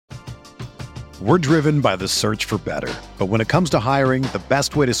We're driven by the search for better. But when it comes to hiring, the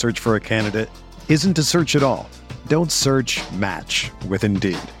best way to search for a candidate isn't to search at all. Don't search, match with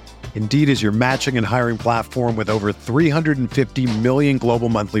Indeed. Indeed is your matching and hiring platform with over 350 million global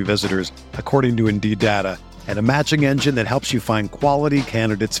monthly visitors, according to Indeed data, and a matching engine that helps you find quality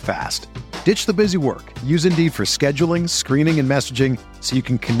candidates fast. Ditch the busy work. Use Indeed for scheduling, screening, and messaging so you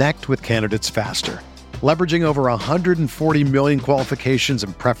can connect with candidates faster. Leveraging over 140 million qualifications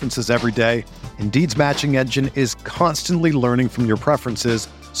and preferences every day, Indeed's matching engine is constantly learning from your preferences,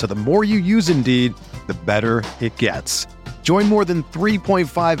 so the more you use Indeed, the better it gets. Join more than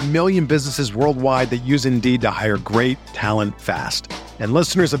 3.5 million businesses worldwide that use Indeed to hire great talent fast. And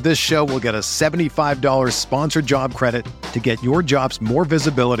listeners of this show will get a $75 sponsored job credit to get your jobs more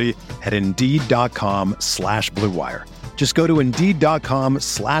visibility at Indeed.com/Blue Wire. Just go to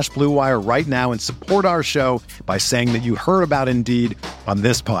Indeed.com/Blue Wire right now and support our show by saying that you heard about Indeed on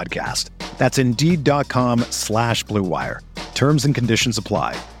this podcast. That's Indeed.com/Blue Wire. Terms and conditions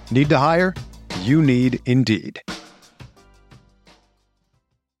apply. Need to hire? You need Indeed.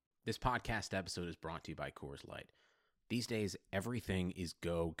 This podcast episode is brought to you by Coors Light. These days, everything is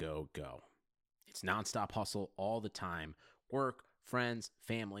go, go, go. It's nonstop hustle all the time. Work, friends,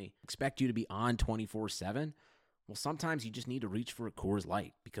 family. Expect you to be on 24/7? Well, sometimes you just need to reach for a Coors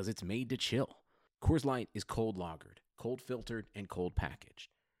Light because it's made to chill. Coors Light is cold lagered, cold filtered, and cold packaged.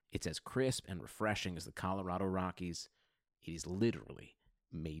 It's as crisp and refreshing as the Colorado Rockies. It is literally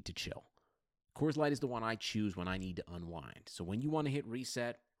made to chill. Coors Light is the one I choose when I need to unwind. So when you want to hit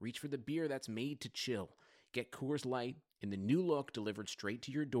reset, reach for the beer that's made to chill. Get Coors Light in the new look delivered straight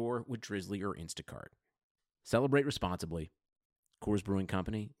to your door with Drizzly or Instacart. Celebrate responsibly. Coors Brewing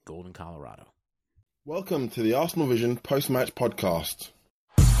Company, Golden, Colorado. Welcome to the Arsenal Vision post-match podcast.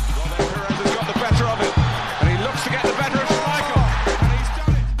 Well, Perez has got the better of it, and he looks to get the better of Schmeichel, and he's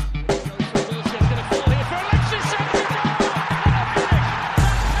done it. Wilshire's going to fall here for Alexis Sanchez.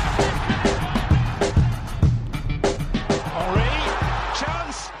 Henry,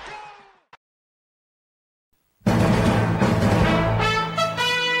 chance.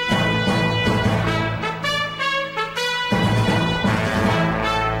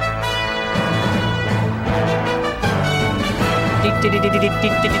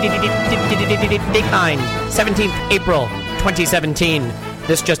 17th April 2017.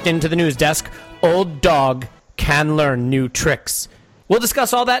 This just into the news desk. Old dog can learn new tricks. We'll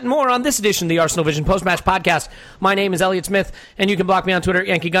discuss all that and more on this edition of the Arsenal Vision Post-Match Podcast. My name is Elliot Smith, and you can block me on Twitter,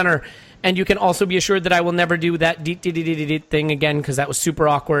 Yankee Gunner. And you can also be assured that I will never do that thing again because that was super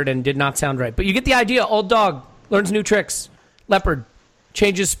awkward and did not sound right. But you get the idea. Old dog learns new tricks. Leopard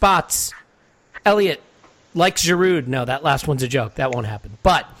changes spots. Elliot likes Giroud. No, that last one's a joke. That won't happen.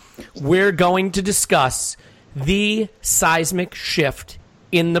 But we're going to discuss the seismic shift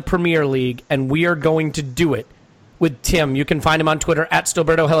in the Premier League, and we are going to do it with Tim. You can find him on Twitter at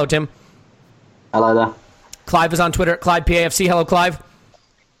Stilberto. Hello, Tim. Hello there. Clive is on Twitter at ClivePAFC. Hello, Clive.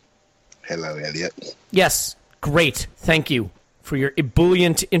 Hello, Elliot. Yes, great. Thank you for your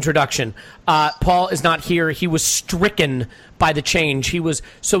ebullient introduction. Paul is not here. He was stricken by the change. He was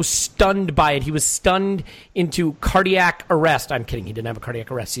so stunned by it. He was stunned into cardiac arrest. I'm kidding. He didn't have a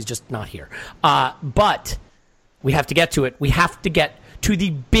cardiac arrest. He's just not here. But we have to get to it. We have to get to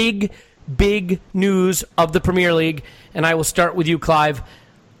the big news of the Premier League. And I will start with you, Clive.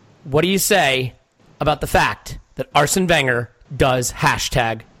 What do you say about the fact that Arsene Wenger does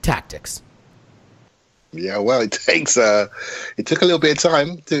 #tactics? Yeah, well, it took a little bit of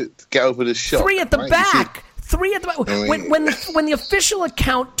time to get over the shock. Three at the back. I mean, when the official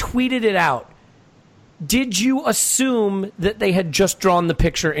account tweeted it out, did you assume that they had just drawn the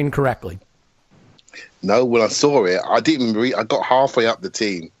picture incorrectly? No, when I saw it, I didn't read. I got halfway up the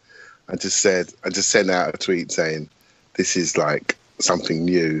team and just sent out a tweet saying, "This is like something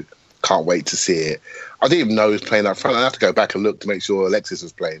new. Can't wait to see it." I didn't even know he was playing up front. I had to go back and look to make sure Alexis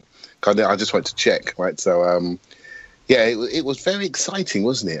was playing. I just went to check, right? So, yeah, it was very exciting,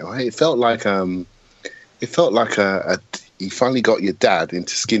 wasn't it? Right? It felt like you finally got your dad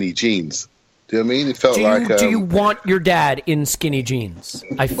into skinny jeans. Do you know what I mean? It felt do you want your dad in skinny jeans?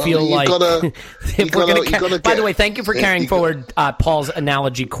 I feel like by the way, thank you for carrying forward Paul's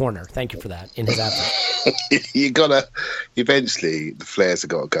analogy corner. Thank you for that in his effort. Eventually the flares have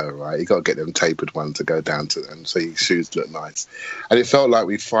got to go, right? You got to get them tapered ones to go down to them so your shoes look nice. And it felt like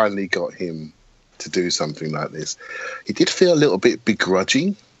we finally got him to do something like this. He did feel a little bit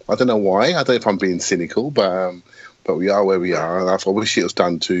begrudging. I don't know why. I don't know if I'm being cynical, but we are where we are. And I wish it was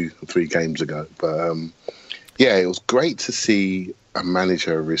done 2 or 3 games ago. But yeah, it was great to see a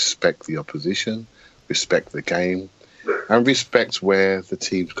manager respect the opposition, respect the game, and respect where the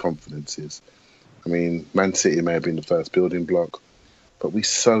team's confidence is. I mean, Man City may have been the first building block, but we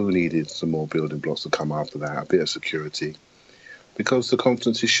so needed some more building blocks to come after that, a bit of security, because the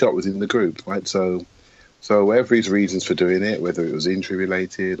confidence is shot within the group, right? So whatever his reasons for doing it, whether it was injury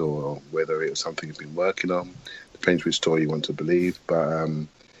related or whether it was something he's been working on, depends which story you want to believe. But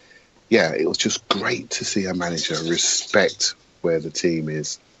yeah, it was just great to see a manager respect where the team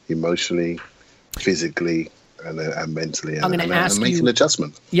is emotionally, physically, and mentally, and make an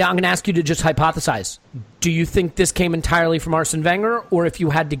adjustment. Yeah, I'm going to ask you to just hypothesize. Do you think this came entirely from Arsene Wenger, or if you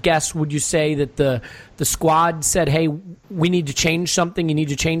had to guess, would you say that the squad said, hey, we need to change something, you need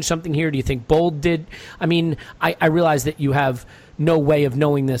to change something here? Do you think Bold did? I mean, I realize that you have no way of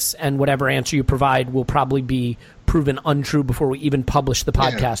knowing this, and whatever answer you provide will probably be proven untrue before we even publish the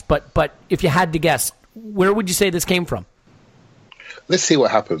podcast. Yeah. But if you had to guess, where would you say this came from? Let's see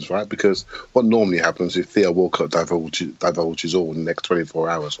what happens, right? Because what normally happens if Theo Walcott divulges all in the next 24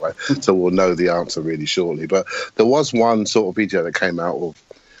 hours, right? So we'll know the answer really shortly. But there was one sort of video that came out of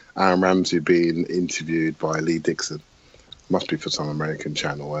Aaron Ramsey being interviewed by Lee Dixon. Must be for some American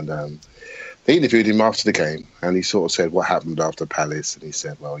channel. And they interviewed him after the game, and he sort of said what happened after Palace. And he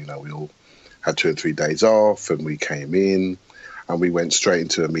said, well, you know, we all had 2 or 3 days off, and we came in, and we went straight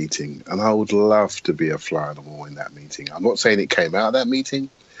into a meeting. And I would love to be a fly on the wall in that meeting. I'm not saying it came out of that meeting,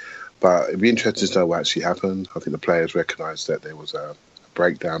 but it'd be interesting to know what actually happened. I think the players recognised that there was a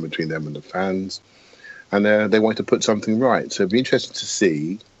breakdown between them and the fans, and they wanted to put something right. So it'd be interesting to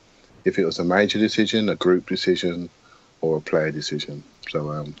see if it was a major decision, a group decision, or a player decision.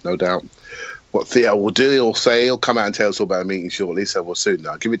 So no doubt what Theo will do, he'll come out and tell us all about a meeting shortly, so we'll soon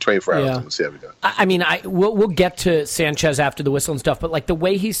know. Give it 24 hours and we'll see how we go. I mean, we'll get to Sanchez after the whistle and stuff, but like the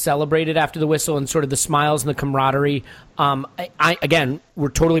way he celebrated after the whistle and sort of the smiles and the camaraderie, again, we're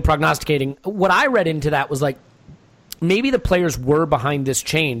totally prognosticating. What I read into that was like, maybe the players were behind this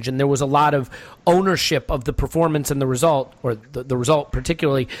change, and there was a lot of ownership of the performance and the result, or the result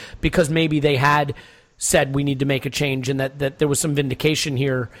particularly, because maybe they had said we need to make a change, and that there was some vindication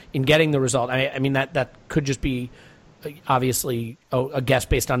here in getting the result. I mean, that could just be obviously a guess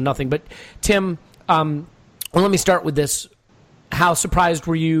based on nothing. But Tim, well, let me start with this. How surprised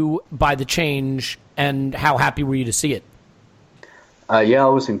were you by the change, and how happy were you to see it? Yeah, I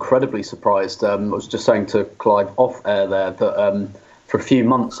was incredibly surprised. I was just saying to Clive off air there that for a few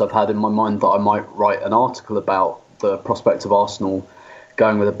months I've had in my mind that I might write an article about the prospect of Arsenal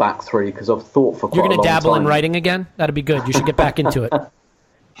going with a back three, because I've thought for quite a long time. You're going to dabble in writing again? That'd be good. You should get back into it.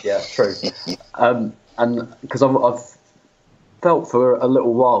 Yeah, true. And because I've felt for a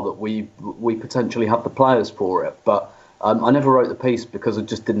little while that we potentially have the players for it, but I never wrote the piece because I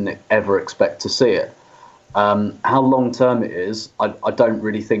just didn't ever expect to see it. How long term it is, I don't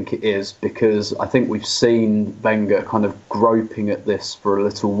really think it is, because I think we've seen Wenger kind of groping at this for a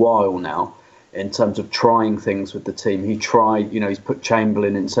little while now, in terms of trying things with the team. He tried, he's put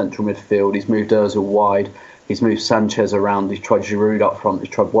Chamberlain in central midfield, he's moved Ozil wide, he's moved Sanchez around, he's tried Giroud up front, he's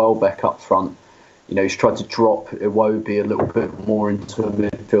tried Welbeck up front, he's tried to drop Iwobi a little bit more into a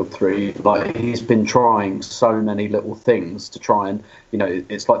midfield three. Like, he's been trying so many little things to try and,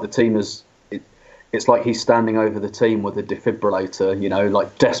 it's like the team is, it's like he's standing over the team with a defibrillator,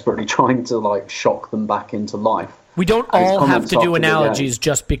 like desperately trying to like shock them back into life. We don't all have to do analogies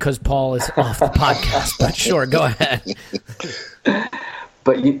just because Paul is off the podcast, but sure, go ahead.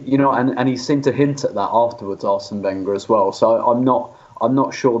 But and he seemed to hint at that afterwards, Arsene Wenger as well. So I'm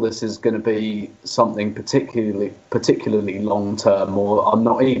not sure this is going to be something particularly long term, or I'm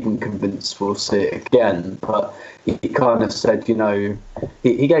not even convinced we'll see it again. But he kind of said,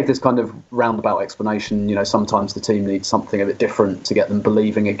 he gave this kind of roundabout explanation. Sometimes the team needs something a bit different to get them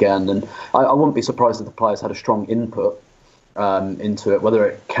believing again. And I wouldn't be surprised if the players had a strong input into it. Whether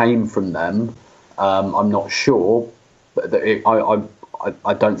it came from them, I'm not sure. But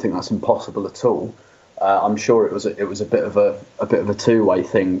I don't think that's impossible at all. I'm sure it was a bit of a two-way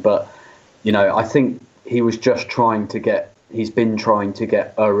thing. But I think he was just he's been trying to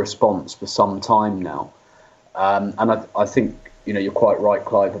get a response for some time now. And I think, you're quite right,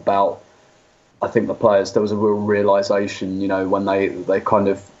 Clive, about, I think the players, there was a real realisation, when they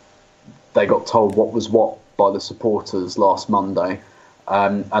got told what was what by the supporters last Monday.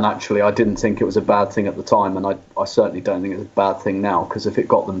 And actually, I didn't think it was a bad thing at the time, and I certainly don't think it's a bad thing now, because if it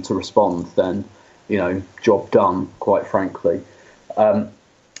got them to respond, then, job done, quite frankly.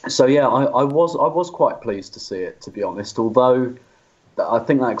 So yeah, I was quite pleased to see it, to be honest, although I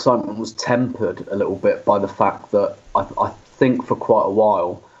think that excitement was tempered a little bit by the fact that I think for quite a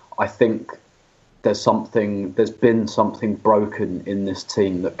while, I think there's been something broken in this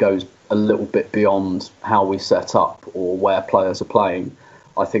team that goes a little bit beyond how we set up or where players are playing.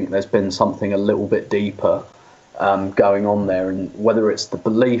 I think there's been something a little bit deeper going on there, and whether it's the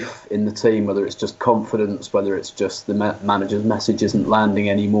belief in the team, whether it's just confidence, whether it's just the manager's message isn't landing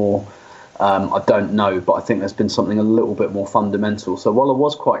anymore, I don't know, but I think there's been something a little bit more fundamental. So while I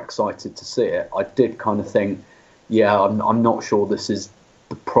was quite excited to see it, I did kind of think, yeah, I'm not sure this is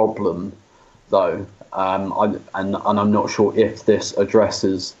the problem, though, and I'm not sure if this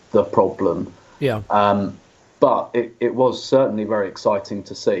addresses the problem. Yeah. But it was certainly very exciting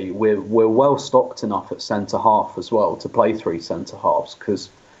to see. We're well stocked enough at centre half as well to play 3 centre halves, because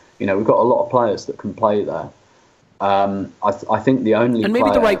we've got a lot of players that can play there. I think the only and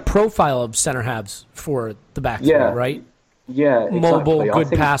maybe the right profile of centre halves for the back three, right? Yeah, exactly. Mobile, good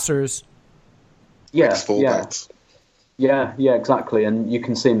passers. Yeah, exactly. And you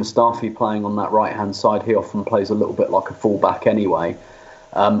can see Mustafi playing on that right hand side. He often plays a little bit like a fullback anyway.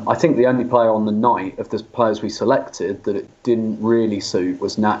 I think the only player on the night of the players we selected that it didn't really suit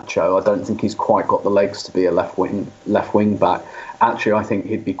was Nacho. I don't think he's quite got the legs to be a left wing back. Actually, I think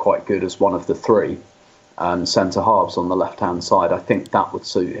he'd be quite good as one of the 3 centre halves on the left hand side. I think that would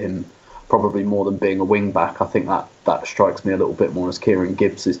suit him probably more than being a wing back. I think that strikes me a little bit more as Kieran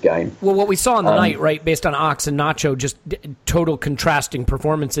Gibbs' game. Well, what we saw on the night, right, based on Ox and Nacho, just total contrasting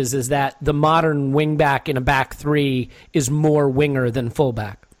performances, is that the modern wing back in a back 3 is more winger than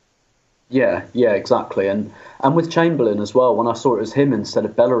fullback. Yeah, exactly. And with Chamberlain as well, when I saw it as him instead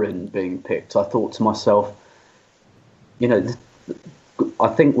of Bellerin being picked, I thought to myself, I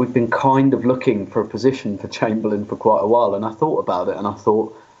think we've been kind of looking for a position for Chamberlain for quite a while, and I thought about it, and I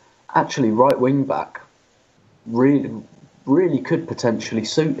thought, actually, right wing back really could potentially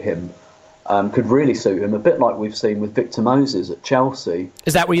suit him. Could really suit him, a bit like we've seen with Victor Moses at Chelsea.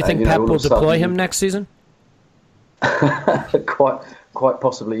 Is that where you think Pep will deploy him next season? Quite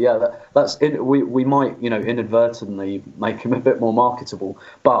possibly, yeah. That's it. We might, inadvertently make him a bit more marketable.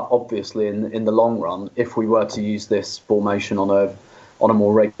 But obviously, in the long run, if we were to use this formation on a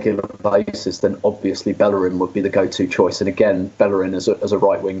more regular basis, then obviously Bellerin would be the go-to choice. And again, Bellerin as a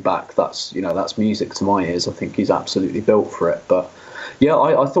right wing back, that's music to my ears. I think he's absolutely built for it. But yeah,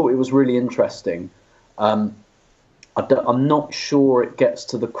 I thought it was really interesting. I'm not sure it gets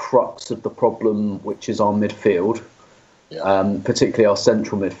to the crux of the problem, which is our midfield, particularly our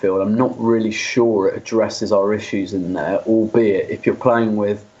central midfield. I'm not really sure it addresses our issues in there, albeit if you're playing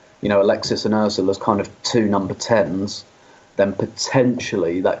with, Alexis and Ozil as kind of 2 number 10s, then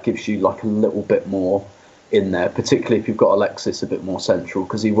potentially that gives you like a little bit more in there, particularly if you've got Alexis a bit more central,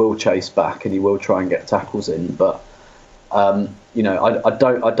 because he will chase back and he will try and get tackles in. But I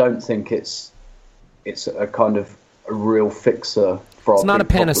don't think it's a kind of a real fixer for. It's not a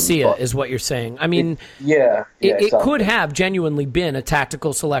panacea, is what you're saying. I mean, it could have genuinely been a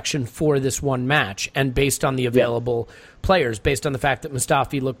tactical selection for this one match, and based on the available players, based on the fact that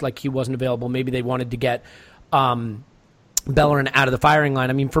Mustafi looked like he wasn't available, maybe they wanted to get Bellerin out of the firing line.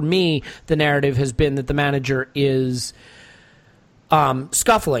 I mean, for me, the narrative has been that the manager is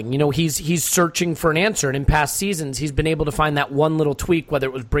scuffling. He's searching for an answer, and in past seasons, he's been able to find that one little tweak, whether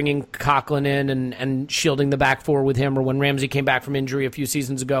it was bringing Coughlin in and shielding the back 4 with him, or when Ramsey came back from injury a few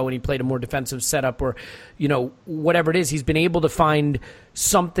seasons ago and he played a more defensive setup, or whatever it is. He's been able to find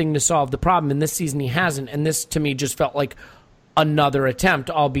something to solve the problem, and this season he hasn't. And this, to me, just felt like another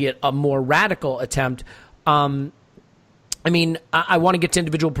attempt, albeit a more radical attempt. I mean, I want to get to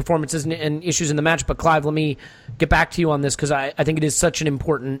individual performances and issues in the match, but Clive, let me get back to you on this, because I think it is such an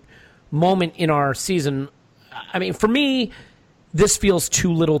important moment in our season. I mean, for me, this feels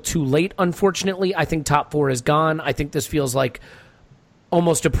too little too late, unfortunately. I think top 4 is gone. I think this feels like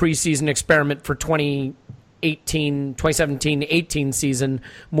almost a preseason experiment for 2017-18 season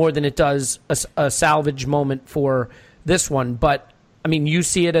more than it does a salvage moment for this one. But, I mean, you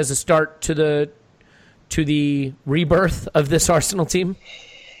see it as a start to the rebirth of this Arsenal team?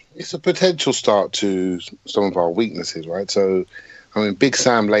 It's a potential start to some of our weaknesses, right? So, I mean, Big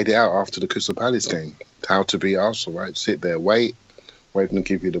Sam laid it out after the Crystal Palace game, how to beat Arsenal, right? Sit there, wait for them to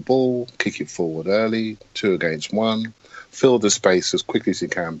give you the ball, kick it forward early, 2 against 1, fill the space as quickly as you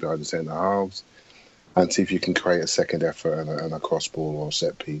can behind the centre halves, and see if you can create a second effort and a cross ball or a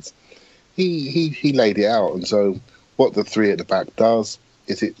set piece. He laid it out, and so what the 3 at the back does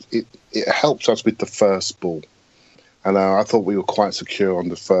is it helps us with the first ball. And I thought we were quite secure on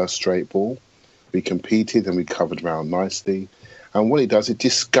the first straight ball. We competed and we covered around nicely. And what it does, it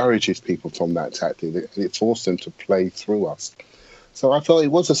discourages people from that tactic. It forced them to play through us. So I felt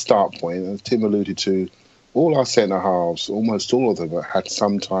it was a start point. As Tim alluded to, all our centre-halves, almost all of them, had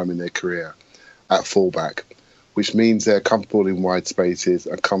some time in their career at fullback, which means they're comfortable in wide spaces,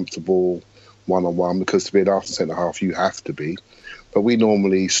 are comfortable one-on-one, because to be an Arsenal centre-half, you have to be. but we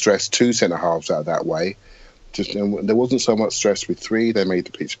normally stress 2 centre-halves out that way. And there wasn't so much stress with 3. They made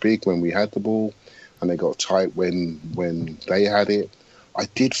the pitch big when we had the ball, and they got tight when they had it. I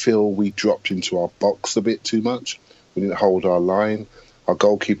did feel we dropped into our box a bit too much. We didn't hold our line. Our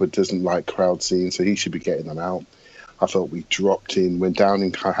goalkeeper doesn't like crowd scenes, so he should be getting them out. I felt we dropped in. When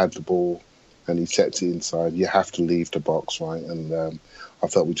Downing had the ball and he sets it inside, you have to leave the box, right? And I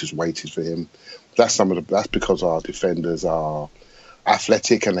felt we just waited for him. That's because our defenders are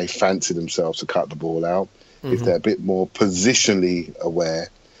athletic and they fancy themselves to cut the ball out. Mm-hmm. If they're a bit more positionally aware,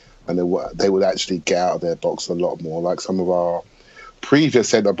 and they would actually get out of their box a lot more. Like some of our previous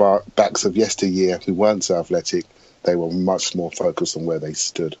centre-backs of yesteryear who weren't so athletic, they were much more focused on where they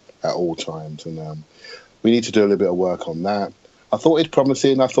stood at all times. And we need to do a little bit of work on that. I thought it's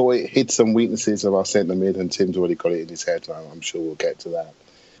promising. I thought it hid some weaknesses of our centre mid, and Tim's already got it in his head. I'm sure we'll get to that.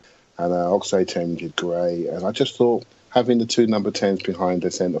 And Oxlade-Chamberlain did great. And I just thought having the 2 number 10s behind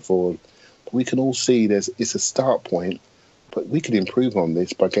the centre forward, we can all see it's a start point, but we could improve on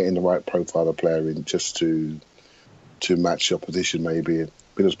this by getting the right profile of player in just to match your position. Maybe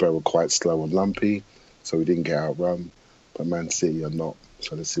Middlesbrough were quite slow and lumpy, so we didn't get outrun. But Man City are not.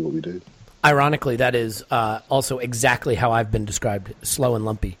 So let's see what we do. Ironically, that is also exactly how I've been described, slow and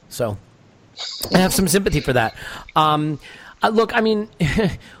lumpy. So I have some sympathy for that. Look, I mean,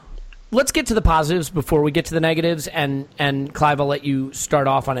 let's get to the positives before we get to the negatives. And Clive, I'll let you start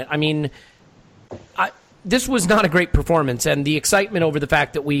off on it. I mean, this was not a great performance, and the excitement over the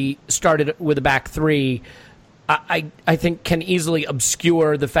fact that we started with a back 3, I think can easily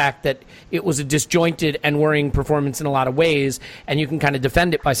obscure the fact that it was a disjointed and worrying performance in a lot of ways, and you can kind of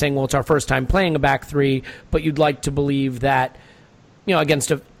defend it by saying, well, it's our first time playing a back 3, but you'd like to believe that, you know, against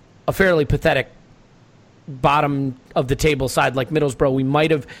a fairly pathetic bottom of the table side like Middlesbrough, we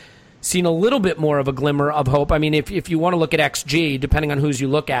might have seen a little bit more of a glimmer of hope. I mean, if you want to look at XG, depending on whose you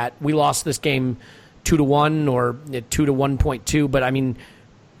look at, we lost this game 2-1 or 2-1.2, but I mean,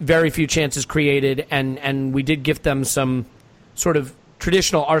 very few chances created, and we did give them some sort of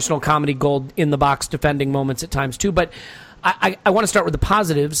traditional Arsenal comedy gold in the box defending moments at times too. But I want to start with the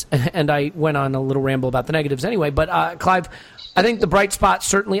positives, and I went on a little ramble about the negatives anyway. But Clive, I think the bright spot,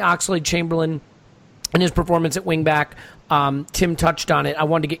 certainly Oxlade-Chamberlain and his performance at wingback. Tim touched on it. I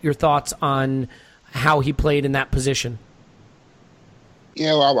wanted to get your thoughts on how he played in that position.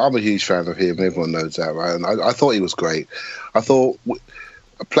 Yeah, well, I'm a huge fan of him. Everyone knows that, right? And I thought he was great. I thought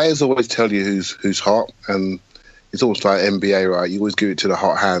players always tell you who's hot, and it's almost like NBA, right? You always give it to the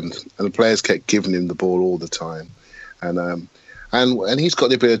hot hand, and the players kept giving him the ball all the time. And he's got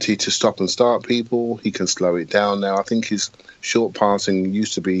the ability to stop and start people. He can slow it down now. I think his short passing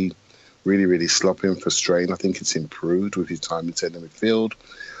used to be really, really sloppy and frustrating. I think it's improved with his time in centre midfield.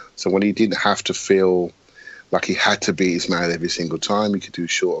 So when he didn't have to feel like he had to beat his man every single time, he could do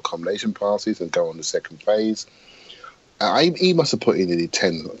short combination passes and go on the second phase. He must have put in nearly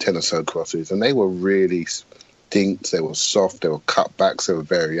 10 or so crosses, and they were really dinked, they were soft, they were cutbacks, they were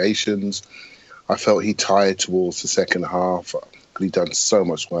variations. I felt he tired towards the second half. He'd done so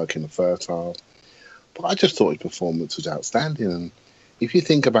much work in the first half. But I just thought his performance was outstanding. And if you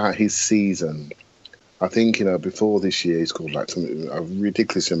think about his season, I think, before this year, he scored like a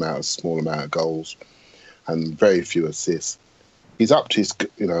ridiculous small amount of goals and very few assists. He's upped his,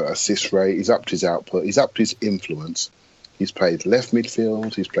 assist rate, he's upped his output, he's upped his influence. He's played left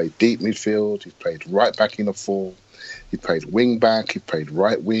midfield, he's played deep midfield, he's played right back in a 4, he's played wing back, he's played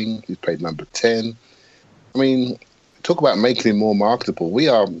right wing, he's played number 10. I mean, talk about making him more marketable.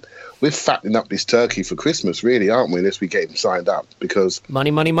 We're fattening up this turkey for Christmas, really, aren't we? Unless we get him signed up, because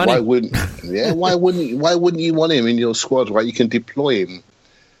money. Why wouldn't you want him in your squad? Right, you can deploy him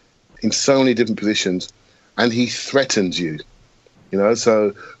in so many different positions, and he threatens you.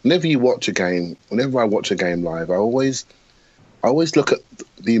 So whenever I watch a game live, I always look at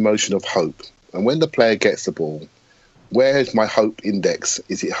the emotion of hope. And when the player gets the ball, where is my hope index?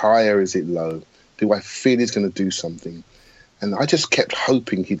 Is it high or is it low? Do I feel he's going to do something? And I just kept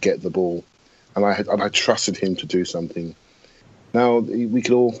hoping he'd get the ball, and I trusted him to do something. Now,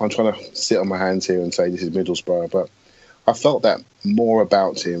 I'm trying to sit on my hands here and say this is Middlesbrough, but I felt that more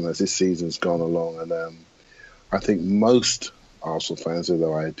about him as this season's gone along. And I think most Arsenal fans,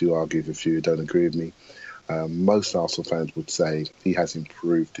 although I do argue with a few who don't agree with me, most Arsenal fans would say he has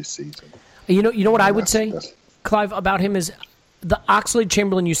improved this season. You know what I would say, Clive, about him is the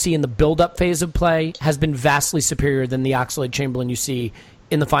Oxlade-Chamberlain you see in the build-up phase of play has been vastly superior than the Oxlade-Chamberlain you see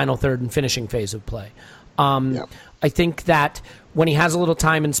in the final third and finishing phase of play. I think that when he has a little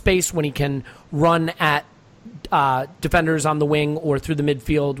time and space, when he can run at defenders on the wing or through the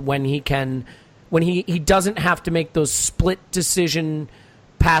midfield, when he can when he doesn't have to make those split decision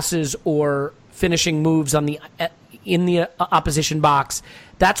passes or finishing moves in the opposition box,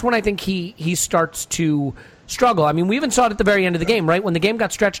 that's when I think he starts to struggle. I mean, we even saw it at the very end of the game, right? When the game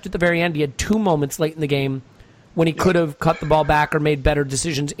got stretched at the very end, he had 2 moments late in the game when he could have cut the ball back or made better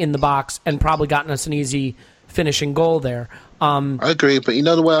decisions in the box and probably gotten us an easy finishing goal there. I agree, but you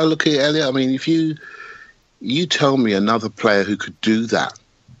know the way I look at it, Elliot? I mean, if you tell me another player who could do that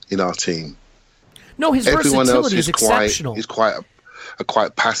in our team. No, his versatility is exceptional. He's quite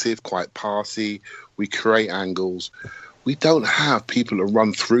passive, quite passy. We create angles. We don't have people to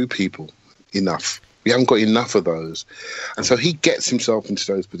run through people enough. We haven't got enough of those. And so he gets himself into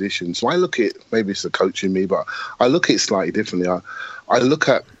those positions. So I look at, maybe it's the coach in me, but I look at it slightly differently. I look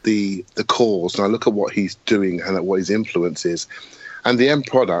at the cause and I look at what he's doing and at what his influence is. And the end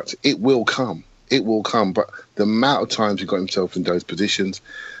product, it will come. It will come. But the amount of times he got himself in those positions,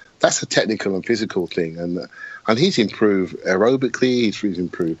 that's a technical and physical thing. And he's improved aerobically, he's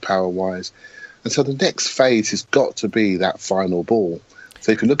improved power-wise. And so the next phase has got to be that final ball.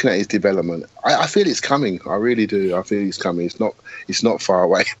 So if you're looking at his development, I feel it's coming. I really do. I feel it's coming. It's not far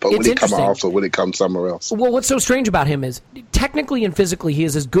away. But will it come after or will it come somewhere else? Well, what's so strange about him is technically and physically he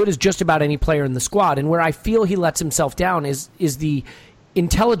is as good as just about any player in the squad. And where I feel he lets himself down is the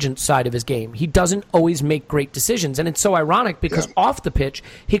intelligence side of his game. He doesn't always make great decisions. And it's so ironic because off the pitch,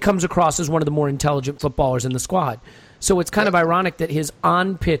 he comes across as one of the more intelligent footballers in the squad. So it's kind of ironic that his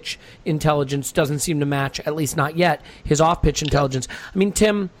on-pitch intelligence doesn't seem to match, at least not yet, his off-pitch intelligence. I mean,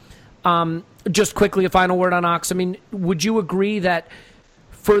 Tim, just quickly, a final word on Ox. I mean, would you agree that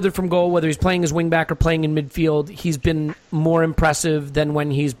further from goal, whether he's playing as wingback or playing in midfield, he's been more impressive than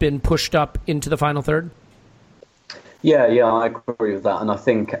when he's been pushed up into the final third? Yeah, I agree with that. And I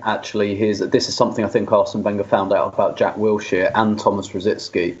think, actually, this is something I think Arsene Wenger found out about Jack Wilshere and Thomas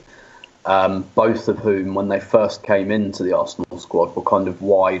Rosicky. Both of whom, when they first came into the Arsenal squad, were kind of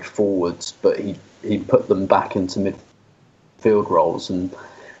wide forwards, but he put them back into midfield roles. And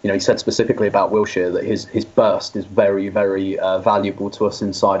he said specifically about Wilshere that his burst is very, very valuable to us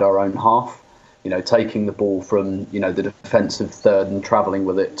inside our own half. Taking the ball from the defensive third and travelling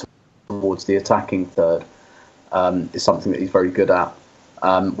with it towards the attacking third is something that he's very good at,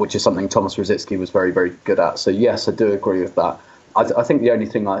 which is something Thomas Rosicky was very, very good at. So yes, I do agree with that. I think the only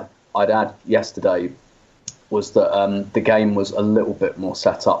thing I'd add yesterday was that the game was a little bit more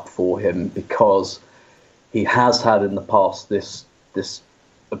set up for him because he has had in the past this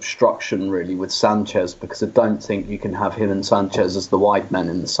obstruction really with Sanchez, because I don't think you can have him and Sanchez as the wide men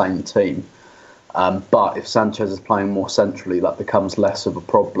in the same team. But if Sanchez is playing more centrally, that becomes less of a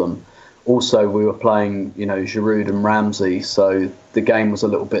problem. Also, we were playing, Giroud and Ramsey, so the game was a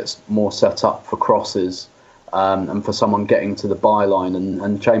little bit more set up for crosses. And for someone getting to the byline,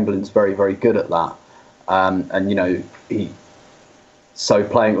 and Chamberlain's very, very good at that. I've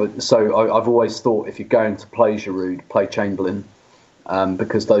always thought if you're going to play Giroud, play Chamberlain,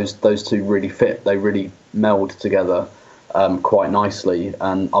 because those two really fit. They really meld together quite nicely.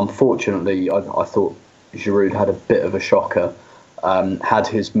 And unfortunately, I thought Giroud had a bit of a shocker. Had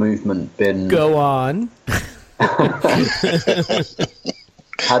his movement been... Go on.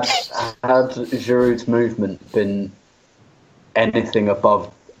 Had Giroud's movement been anything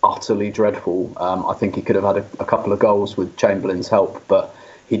above utterly dreadful, I think he could have had a couple of goals with Chamberlain's help, but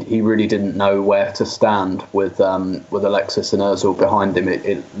he really didn't know where to stand with Alexis and Ozil behind him.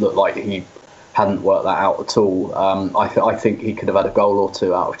 It looked like he hadn't worked that out at all. I think he could have had a goal or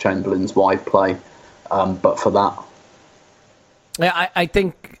two out of Chamberlain's wide play, but for that. Yeah, I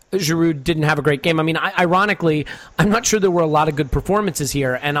think Giroud didn't have a great game. I mean, ironically, I'm not sure there were a lot of good performances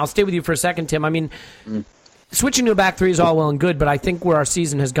here. And I'll stay with you for a second, Tim. I mean, switching to a back three is all well and good, but I think where our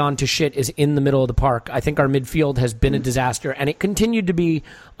season has gone to shit is in the middle of the park. I think our midfield has been a disaster, and it continued to be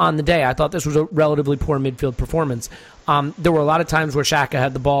on the day. I thought this was a relatively poor midfield performance. There were a lot of times where Xhaka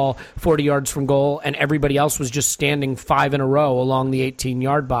had the ball 40 yards from goal, and everybody else was just standing 5 in a row along the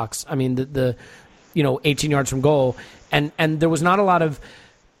 18-yard box. I mean, the 18 yards from goal. And there was not a lot of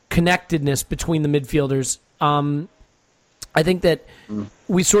connectedness between the midfielders. I think that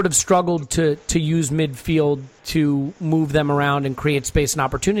we sort of struggled to use midfield to move them around and create space and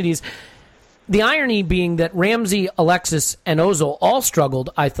opportunities. The irony being that Ramsey, Alexis, and Ozil all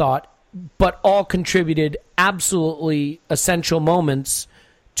struggled, I thought, but all contributed absolutely essential moments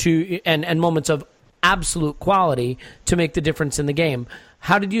and moments of absolute quality to make the difference in the game.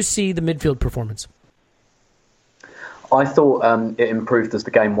 How did you see the midfield performance? I thought it improved as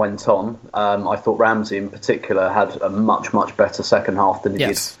the game went on. I thought Ramsey in particular had a much, much better second half than he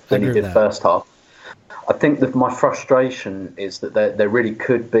did first half. I think that my frustration is that there really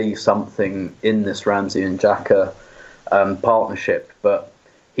could be something in this Ramsey and Xhaka partnership, but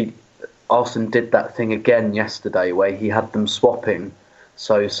Arsene did that thing again yesterday where he had them swapping.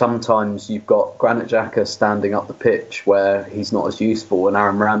 So sometimes you've got Granit Xhaka standing up the pitch where he's not as useful, and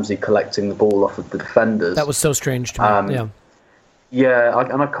Aaron Ramsey collecting the ball off of the defenders. That was so strange to me. Yeah, I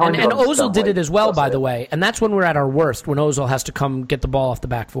kind of. And Ozil did it as well, by the way, and that's when we're at our worst, when Ozil has to come get the ball off the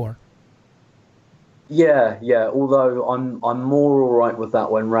back four. Yeah. Although I'm more all right with that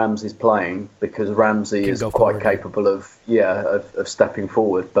when Ramsey's playing, because Ramsey is quite capable of stepping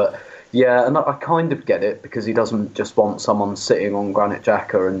forward. But yeah, and I kind of get it, because he doesn't just want someone sitting on Granit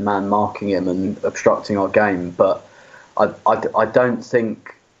Xhaka and man marking him and obstructing our game. But I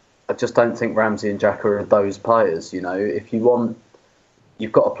just don't think Ramsey and Xhaka are those players. You know, if you want,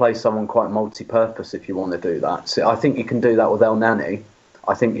 you've got to play someone quite multi-purpose if you want to do that. So I think you can do that with El Nani.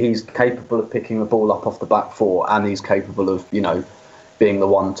 I think he's capable of picking the ball up off the back four, and he's capable of, you know, being the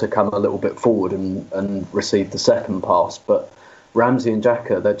one to come a little bit forward and receive the second pass. But Ramsey and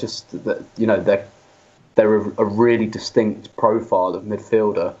Xhaka, they're just, you know, they're a really distinct profile of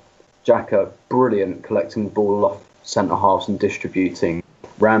midfielder. Xhaka, brilliant collecting the ball off centre halves and distributing.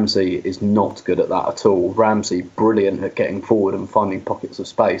 Ramsey is not good at that at all. Ramsey, brilliant at getting forward and finding pockets of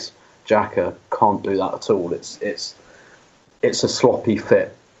space. Xhaka can't do that at all. It's a sloppy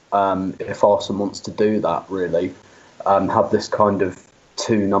fit. If Arsene wants to do that, really, have this kind of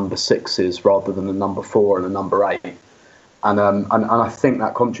two number sixes rather than a number 4 and a number 8. And I think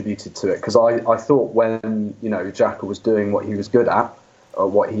that contributed to it, because I thought when, you know, Xhaka was doing what he was good at, or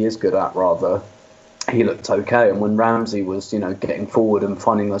what he is good at rather, he looked okay. And when Ramsey was, you know, getting forward and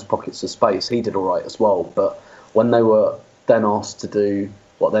finding those pockets of space, he did all right as well. But when they were then asked to do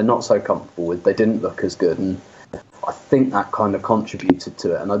what they're not so comfortable with, they didn't look as good. And I think that kind of contributed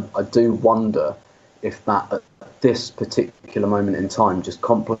to it. And I do wonder if that at this particular moment in time just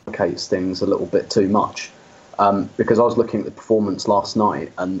complicates things a little bit too much. Because I was looking at the performance last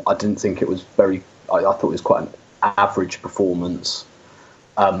night, and I didn't think it was I thought it was quite an average performance.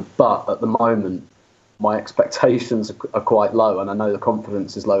 But at the moment, my expectations are quite low, and I know the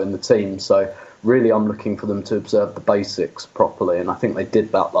confidence is low in the team. So really, I'm looking for them to observe the basics properly, and I think they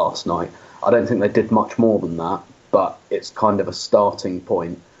did that last night. I don't think they did much more than that, but it's kind of a starting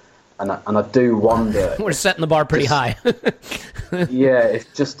point. And I do wonder... We're setting the bar pretty high. Yeah,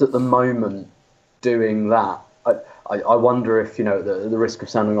 it's just at the moment doing that. I wonder if, you know, the risk of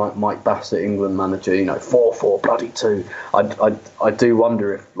sounding like Mike Bassett, England manager, you know, 4-4 bloody 2. I do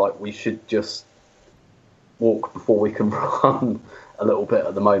wonder if, like, we should just walk before we can run a little bit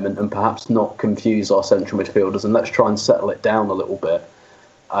at the moment, and perhaps not confuse our central midfielders, and let's try and settle it down a little bit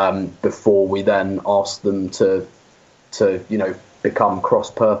before we then ask them to you know, become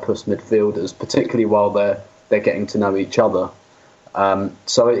cross-purpose midfielders, particularly while they're getting to know each other.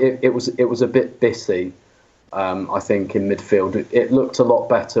 So it was a bit bitty, I think, in midfield. It looked a lot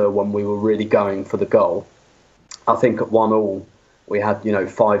better when we were really going for the goal. I think at 1-1 we had, you know,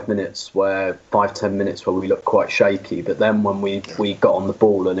 5-10 minutes where we looked quite shaky, but then when we got on the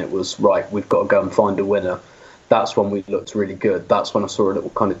ball and it was right, we've got to go and find a winner, that's when we looked really good. That's when I saw a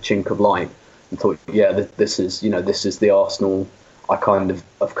little kind of chink of light and thought, yeah, this is the Arsenal I kind of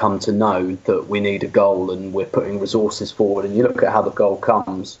have come to know, that we need a goal and we're putting resources forward. And you look at how the goal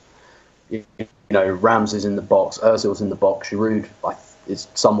comes, you know, Ramsey's in the box, Ozil's in the box, Giroud is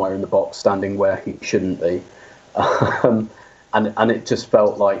somewhere in the box, standing where he shouldn't be. And it just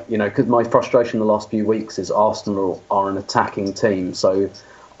felt like, you know, because my frustration the last few weeks is Arsenal are an attacking team, so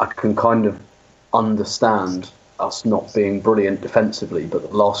I can kind of understand us not being brilliant defensively, but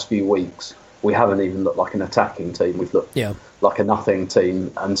the last few weeks we haven't even looked like an attacking team. We've looked like a nothing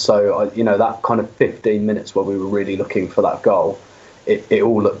team. And so, you know, that kind of 15 minutes where we were really looking for that goal, it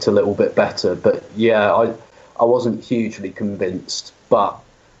all looked a little bit better. But yeah, I wasn't hugely convinced, but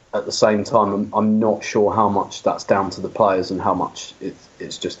at the same time, I'm not sure how much that's down to the players and how much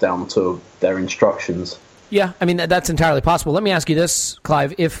it's just down to their instructions. Yeah, I mean, that's entirely possible. Let me ask you this,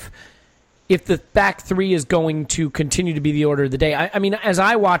 Clive. If the back three is going to continue to be the order of the day, I mean, as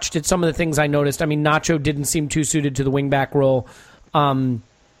I watched it, some of the things I noticed, I mean, Nacho didn't seem too suited to the wing-back role. I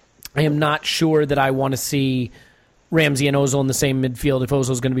am not sure that I want to see Ramsey and Ozil in the same midfield if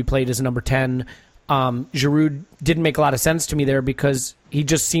Ozil's going to be played as a number 10. Giroud didn't make a lot of sense to me there because he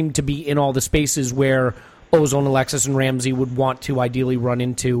just seemed to be in all the spaces where Ozil and Alexis and Ramsey would want to ideally run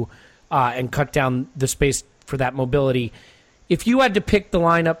into and cut down the space for that mobility. If you had to pick the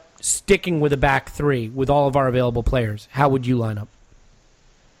lineup sticking with a back three with all of our available players, how would you line up?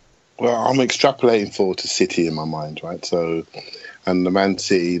 Well, I'm extrapolating forward to City in my mind, right? So, and the Man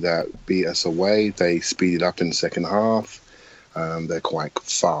City that beat us away, they speeded up in the second half. They're quite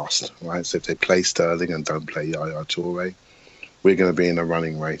fast, right? So if they play Sterling and don't play Yaya Toure, we're going to be in a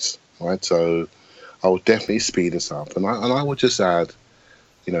running race, right? So I would definitely speed us up, and I would just add,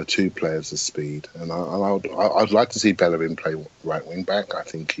 2 players of speed, and I'd like to see Bellerin play right wing back. I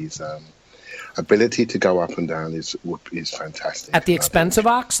think his ability to go up and down is fantastic. At the expense of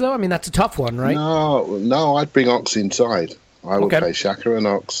Ox, though? I mean, that's a tough one, right? No, I'd bring Ox inside. I would play Xhaka and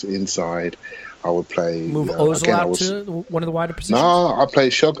Ox inside. I would play... Move Ozil out to one of the wider positions? No, I'd play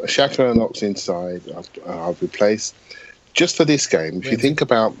Xhaka and Ox inside. I'd replace... Just for this game, if you think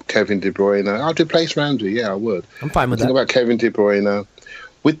about Kevin De Bruyne, I'd replace Ramsey. Yeah, I would. I'm fine with that. Think about Kevin De Bruyne.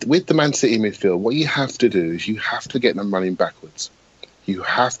 With the Man City midfield, what you have to do is you have to get them running backwards. You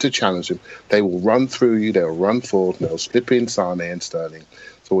have to challenge them. They will run through you. They'll run forward. And they'll slip in Sane and Sterling.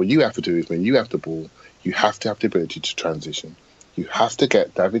 So what you have to do is when you have the ball, you have to have the ability to transition. You have to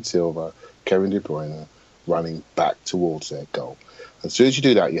get David Silva, Kevin De Bruyne running back towards their goal. As soon as you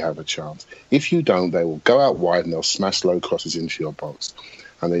do that, you have a chance. If you don't, they will go out wide and they'll smash low crosses into your box.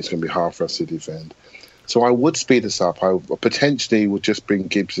 And then it's going to be hard for us to defend. So I would speed us up. I potentially would just bring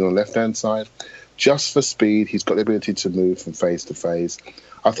Gibson on the left-hand side. Just for speed, he's got the ability to move from phase to phase.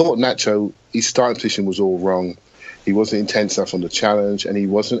 I thought Nacho, his starting position was all wrong. He wasn't intense enough on the challenge, and he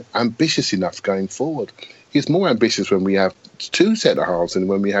wasn't ambitious enough going forward. He's more ambitious when we have 2 centre-halves than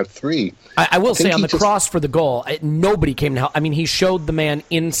when we have 3. I will say on the cross for the goal, nobody came to help. I mean, he showed the man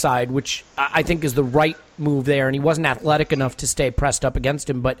inside, which I think is the right move there, and he wasn't athletic enough to stay pressed up against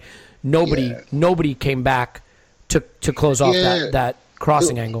him, but nobody came back to close off that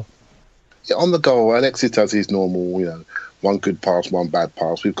crossing angle. Yeah, on the goal, Alexis does his normal, one good pass, one bad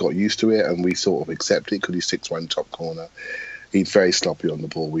pass. We've got used to it, and we sort of accept it because he sticks one top corner. He's very sloppy on the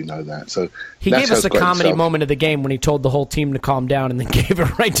ball. We know that. So he gave us a comedy moment of the game when he told the whole team to calm down and then gave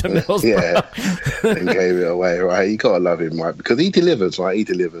it right to Middlesbrough. Yeah, and gave it away. Right, you got to love him, right? Because he delivers, right? He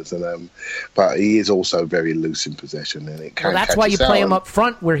delivers, and but he is also very loose in possession, and it can. Well, that's why you play him up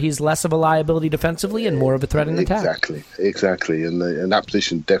front, where he's less of a liability defensively and more of a threat in attack. Exactly, and that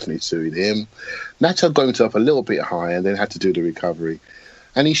position definitely suited him. Nacho got himself a little bit high and then had to do the recovery.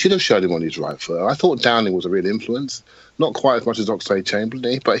 And he should have showed him on his right foot. I thought Downing was a real influence. Not quite as much as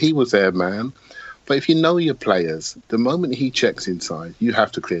Oxlade-Chamberlain, but he was their man. But if you know your players, the moment he checks inside, you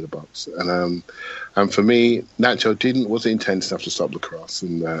have to clear the box. And for me, Nacho wasn't intense enough to stop the cross,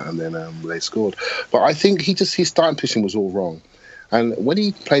 and then they scored. But I think his starting position was all wrong. And when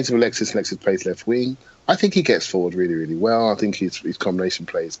he plays with Alexis plays left wing, I think he gets forward really, really well. I think his combination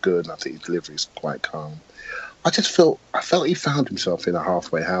play is good, and I think his delivery is quite calm. I felt he found himself in a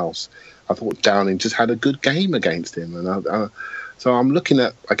halfway house. I thought Downing just had a good game against him, and so I'm looking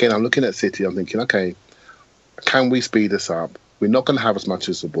at City. I'm thinking, okay, can we speed this up? We're not going to have as much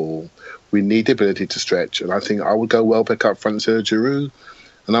as the ball. We need the ability to stretch, and I think I would go Welbeck up front instead of Giroud,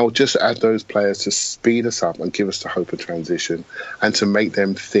 and I would just add those players to speed us up and give us the hope of transition and to make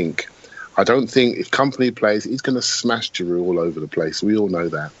them think. I don't think if Kompany plays, he's going to smash Giroud all over the place. We all know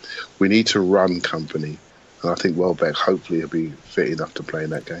that. We need to run Kompany. And I think Welbeck, hopefully, will be fit enough to play in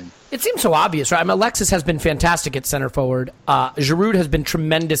that game. It seems so obvious, right? I mean, Alexis has been fantastic at center forward. Giroud has been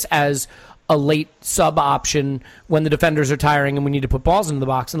tremendous as a late sub option when the defenders are tiring and we need to put balls into the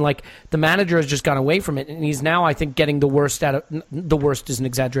box. And the manager has just gone away from it, and he's now, I think, getting the worst out of the worst is an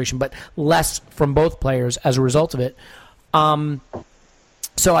exaggeration, but less from both players as a result of it.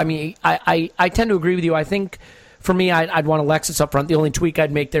 So I mean, I tend to agree with you. I think for me, I'd want Alexis up front. The only tweak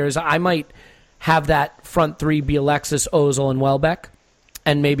I'd make there is I might have that front 3 be Alexis, Ozil, and Welbeck,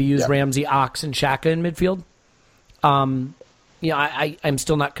 and maybe use Ramsey, Ox, and Xhaka in midfield. I'm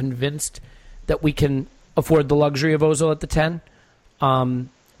still not convinced that we can afford the luxury of Ozil at the 10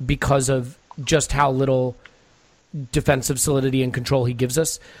 because of just how little defensive solidity and control he gives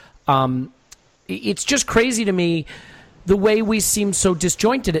us. It's just crazy to me the way we seem so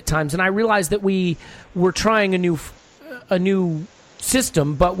disjointed at times, and I realize that we were trying a new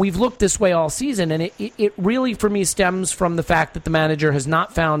system, but we've looked this way all season, and it really, for me, stems from the fact that the manager has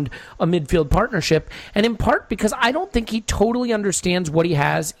not found a midfield partnership, and in part because I don't think he totally understands what he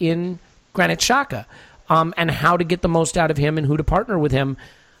has in Granit Xhaka, and how to get the most out of him and who to partner with him.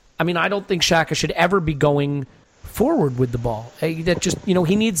 I mean, I don't think Xhaka should ever be going forward with the ball. That just,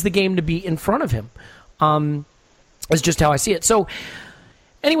 he needs the game to be in front of him. Is just how I see it. So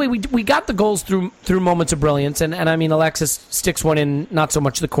anyway, we got the goals through moments of brilliance, and I mean, Alexis sticks one in, not so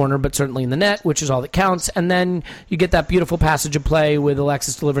much the corner, but certainly in the net, which is all that counts. And then you get that beautiful passage of play with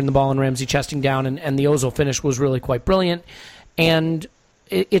Alexis delivering the ball and Ramsey chesting down, and the Ozil finish was really quite brilliant. And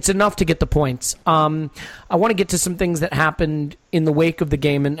it's enough to get the points. I want to get to some things that happened in the wake of the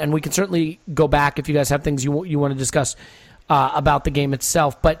game, and we can certainly go back if you guys have things you want to discuss about the game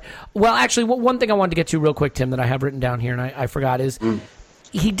itself. But, well, actually, one thing I wanted to get to real quick, Tim, that I have written down here, and I forgot, is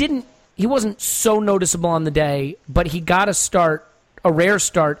he wasn't so noticeable on the day, but he got a rare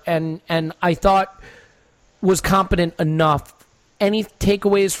start, and I thought was competent enough. Any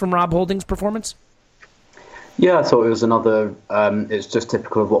takeaways from Rob Holding's performance? Yeah, I thought it was another. It's just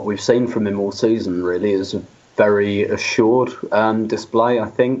typical of what we've seen from him all season. Really, is a very assured display. I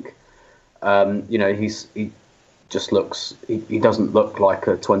think. He just looks. He doesn't look like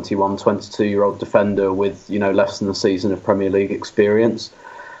a 21, 22-year-old defender with less than a season of Premier League experience.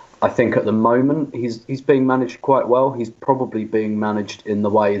 I think at the moment he's being managed quite well. He's probably being managed in the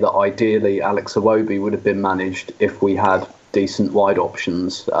way that ideally Alex Iwobi would have been managed if we had decent wide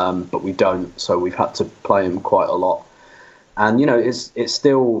options, but we don't. So we've had to play him quite a lot. And it's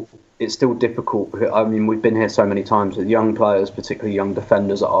still difficult. I mean, we've been here so many times with young players, particularly young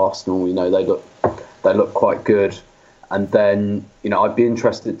defenders at Arsenal. They look quite good. And then I'd be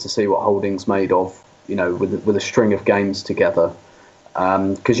interested to see what Holding's made of. With a string of games together.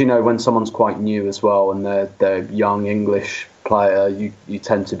 Because when someone's quite new as well and they're a young English player, you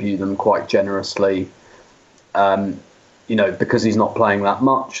tend to view them quite generously. Because he's not playing that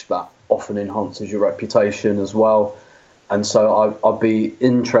much, that often enhances your reputation as well. And so I'll be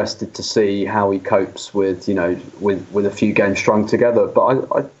interested to see how he copes with with a few games strung together. But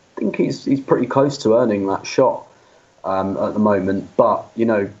I think he's pretty close to earning that shot at the moment. But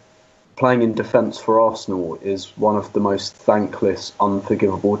playing in defence for Arsenal is one of the most thankless,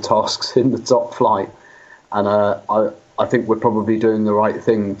 unforgivable tasks in the top flight. And I think we're probably doing the right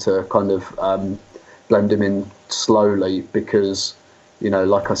thing to kind of blend him in slowly because,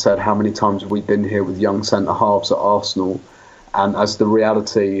 like I said, how many times have we been here with young centre-halves at Arsenal? And as the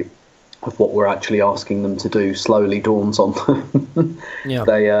reality of what we're actually asking them to do slowly dawns on them,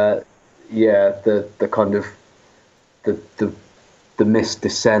 the kind of the mist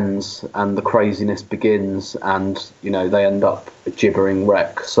descends and the craziness begins, and they end up a gibbering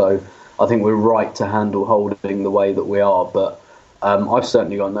wreck. So I think we're right to handle Holding the way that we are. But I've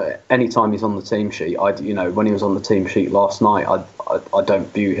certainly got any time he's on the team sheet. When he was on the team sheet last night, I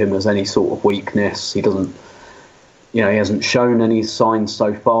don't view him as any sort of weakness. He doesn't, he hasn't shown any signs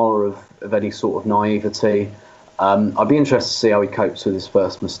so far of any sort of naivety. I'd be interested to see how he copes with his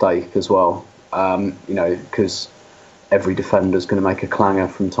first mistake as well. Because every defender is going to make a clanger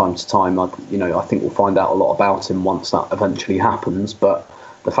from time to time. I think we'll find out a lot about him once that eventually happens. But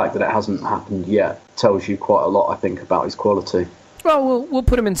the fact that it hasn't happened yet tells you quite a lot, I think, about his quality. Well, we'll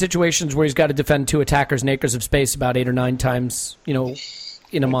put him in situations where he's got to defend two attackers in acres of space about 8 or 9 times,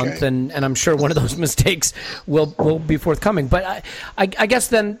 in a month, and I'm sure one of those mistakes will be forthcoming. But I guess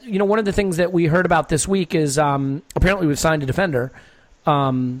then, one of the things that we heard about this week is apparently we've signed a defender,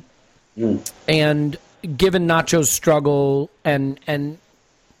 and given Nacho's struggle, and I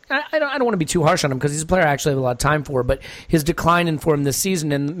don't want to be too harsh on him because he's a player I actually have a lot of time for, but his decline in form this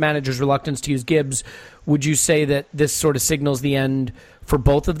season and the manager's reluctance to use Gibbs, would you say that this sort of signals the end for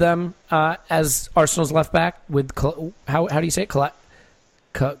both of them as Arsenal's left back with, how do you say it, Kolasinac?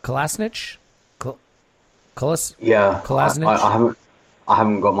 Yeah, Kolasinac? I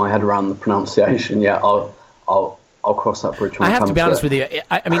haven't got my head around the pronunciation yet. I'll cross that bridge when I have to be honest with you.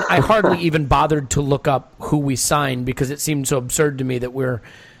 I mean, I hardly even bothered to look up who we signed because it seemed so absurd to me that we're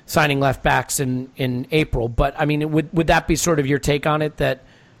signing left backs in April. But I mean, would that be sort of your take on it?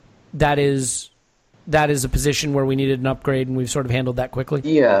 That is a position where we needed an upgrade and we've sort of handled that quickly?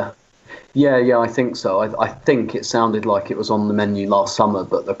 Yeah, I think so. I think it sounded like it was on the menu last summer,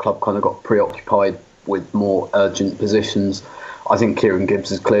 but the club kind of got preoccupied with more urgent positions. I think Kieran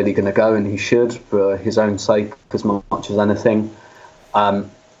Gibbs is clearly going to go, and he should, for his own sake as much as anything.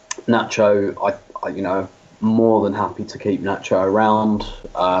 Nacho, I more than happy to keep Nacho around.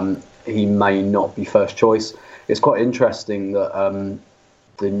 He may not be first choice. It's quite interesting that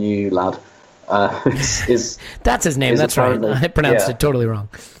the new lad is that's his name. That's right. I pronounced it totally wrong.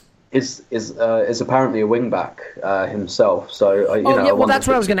 Is apparently a wing back himself. So well, that's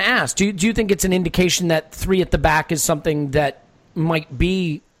what I was going to ask. Do you think it's an indication that 3 at the back is something that might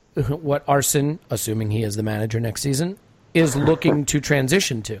be what Arsene, assuming he is the manager next season, is looking to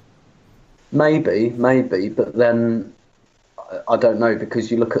transition to? Maybe, but then I don't know,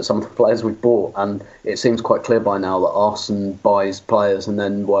 because you look at some of the players we've bought and it seems quite clear by now that Arsene buys players and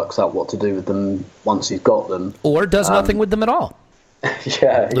then works out what to do with them once he's got them. Or does nothing with them at all.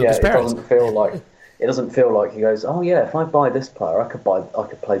 It doesn't feel like it doesn't feel like he goes, oh yeah, if I buy this player, I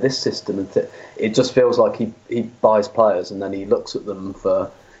could play this system. And it just feels like he buys players and then he looks at them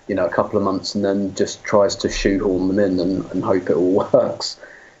for a couple of months and then just tries to shoehorn them in and hope it all works.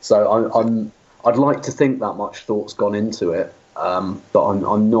 So I'd like to think that much thought's gone into it, but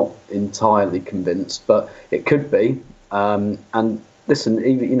I'm not entirely convinced. But it could be. And listen,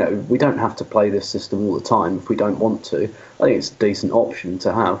 even, we don't have to play this system all the time if we don't want to. I think it's a decent option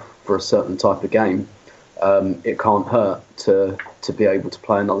to have for a certain type of game. It can't hurt to be able to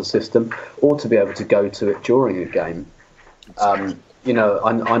play another system or to be able to go to it during a game. I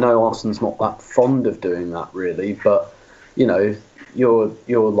know Arsenal's not that fond of doing that really, but you're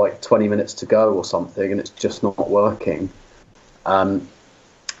like 20 minutes to go or something and it's just not working.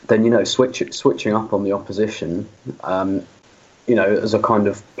 Then switching up on the opposition, as a kind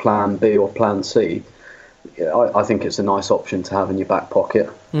of plan B or plan C, I think it's a nice option to have in your back pocket.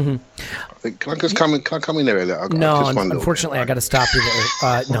 Mm-hmm. Can I come in there a little? No, unfortunately, I got to stop you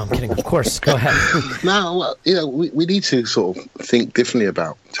there. No, I'm kidding. Of course, go ahead. No, we need to sort of think differently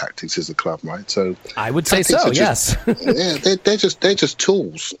about tactics as a club, right? So I would say so. Yes. They're just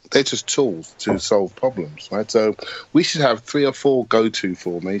tools. They're just tools to solve problems, right? So we should have 3 or 4 go-to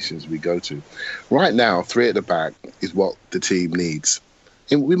formations we go to. Right now, 3 at the back is what the team needs.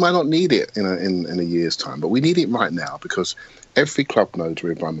 We might not need it in a year's time, but we need it right now because every club knows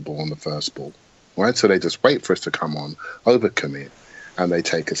we run the ball on the first ball, right? So they just wait for us to come on, overcommit, and they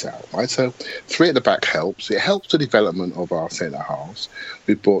take us out, right? So 3 at the back helps. It helps the development of our centre halves.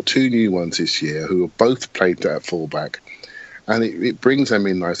 We've brought 2 new ones this year who have both played at fullback, and it brings them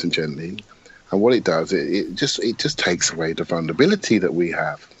in nice and gently. And what it does, it just takes away the vulnerability that we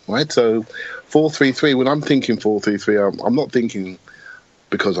have, right? So 4-3-3. When I'm thinking 4-3-3, I'm not thinking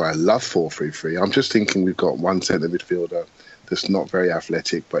because I love 4-3-3. I'm just thinking we've got one centre midfielder that's not very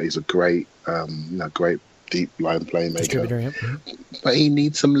athletic, but he's a great, great deep line playmaker. Yep. But he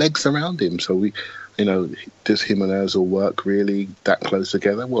needs some legs around him. So does him and Ozil work really that close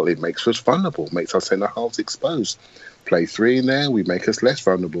together? Well, it makes us vulnerable, makes our centre halves exposed. Play 3 in there, we make us less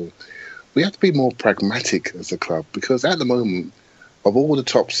vulnerable. We have to be more pragmatic as a club because at the moment, of all the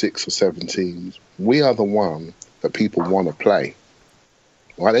top 6 or 7 teams, we are the one that people want to play.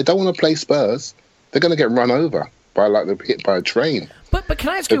 Right? They don't want to play Spurs. They're going to get run over by they're hit by a train. But can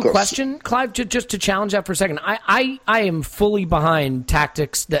I ask you a question, Clive, just to challenge that for a second? I am fully behind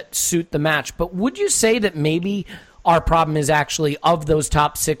tactics that suit the match, but would you say that maybe our problem is actually of those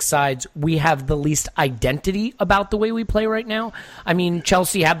top 6 sides, we have the least identity about the way we play right now? I mean,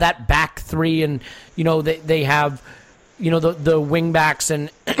 Chelsea have that back 3 and, they have, the wing backs and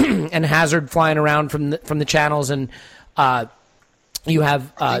and Hazard flying around from the channels and you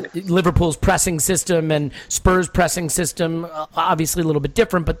have Liverpool's pressing system and Spurs' pressing system, obviously a little bit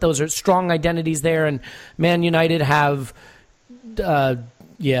different, but those are strong identities there. And Man United have,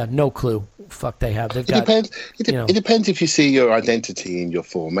 no clue. Fuck, they have. They've got. It depends if you see your identity in your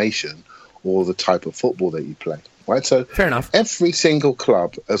formation or the type of football that you play. Right. So fair enough. Every single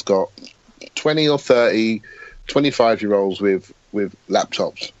club has got 20 or 30, 25-year-olds with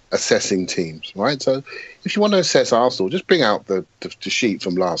laptops assessing teams, right? So if you want to assess Arsenal, just bring out the sheet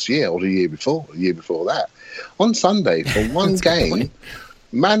from last year or the year before that. On Sunday, for one game,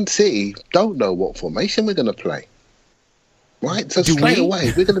 Man City don't know what formation we're going to play, right? So straight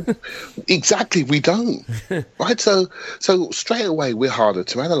away, we're going to... Exactly, we don't, right? So straight away, we're harder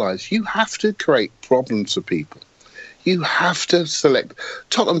to analyse. You have to create problems for people. You have to select...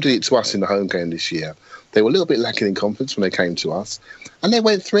 Tottenham did it to us in the home game this year. They were a little bit lacking in confidence when they came to us. And they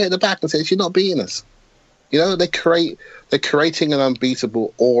went 3 at the back and said, you're not beating us. They're creating an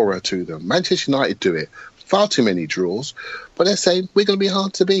unbeatable aura to them. Manchester United do it. Far too many draws. But they're saying, we're going to be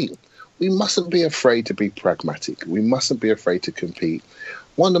hard to beat. We mustn't be afraid to be pragmatic. We mustn't be afraid to compete.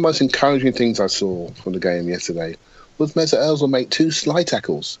 One of the most encouraging things I saw from the game yesterday was Mesut Ozil make 2 slide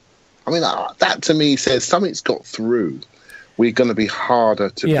tackles. I mean, that to me says something's got through. We're going to be harder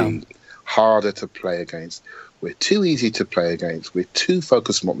to beat. Harder to play against. We're too easy to play against. We're too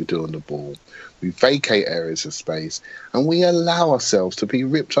focused on what we do on the ball. We vacate areas of space and we allow ourselves to be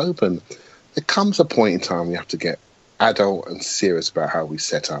ripped open. There comes a point in time we have to get adult and serious about how we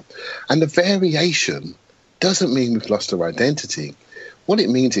set up. And the variation doesn't mean we've lost our identity. What it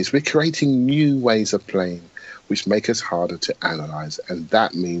means is we're creating new ways of playing which make us harder to analyse. And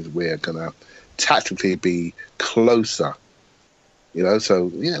that means we're going to tactically be closer. We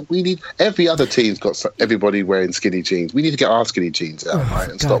need every other team's got everybody wearing skinny jeans. We need to get our skinny jeans out, right,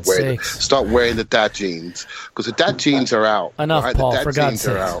 and stop wearing the dad jeans because the dad jeans are out. Enough, right? Paul. For God's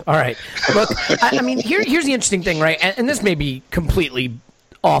sake. All right. Look, I mean, here's the interesting thing, right? And this may be completely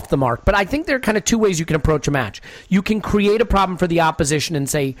off the mark. But I think there are kind of two ways you can approach a match. You can create a problem for the opposition and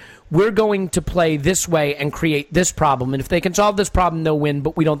say, we're going to play this way and create this problem. And if they can solve this problem, they'll win,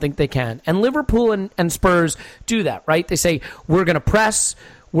 but we don't think they can. And Liverpool and Spurs do that, right? They say, we're going to press,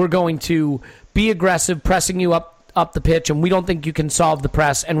 we're going to be aggressive, pressing you up the pitch, and we don't think you can solve the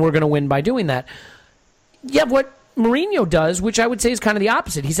press, and we're going to win by doing that. Yeah, what Mourinho does, which I would say is kind of the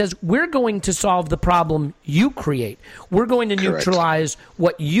opposite. He says, we're going to solve the problem you create. We're going to neutralize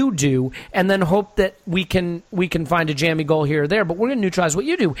what you do and then hope that we can find a jammy goal here or there, but we're going to neutralize what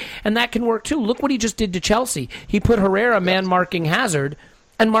you do. And that can work too. Look what he just did to Chelsea. He put Herrera man-marking Hazard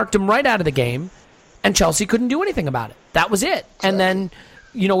and marked him right out of the game, and Chelsea couldn't do anything about it. That was it. And then,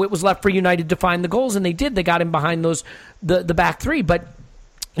 it was left for United to find the goals, and they did. They got him behind the back three. But,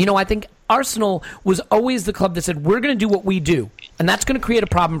 I think Arsenal was always the club that said, we're going to do what we do, and that's going to create a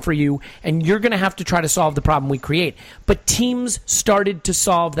problem for you, and you're going to have to try to solve the problem we create. But teams started to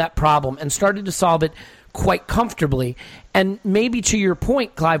solve that problem and started to solve it quite comfortably. And maybe to your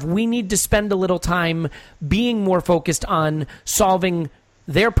point, Clive, we need to spend a little time being more focused on solving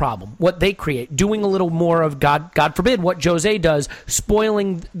their problem, what they create, doing a little more of, God forbid, what Jose does,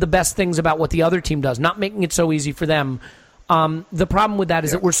 spoiling the best things about what the other team does, not making it so easy for them. The problem with that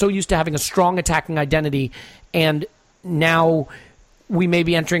is that we're so used to having a strong attacking identity, and now we may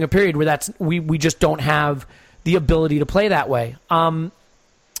be entering a period where we just don't have the ability to play that way. When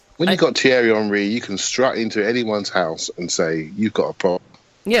you've got Thierry Henry, you can strut into anyone's house and say, you've got a problem.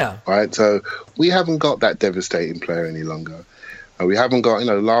 Yeah. Right? So we haven't got that devastating player any longer. We haven't got,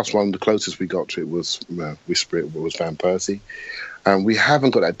 the last one, the closest we got to it was, whisper it, was Van Persie. And we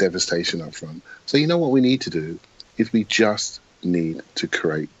haven't got that devastation up front. So you know what we need to do? Is we just need to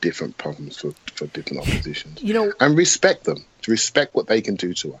create different problems for different oppositions, and respect them, to respect what they can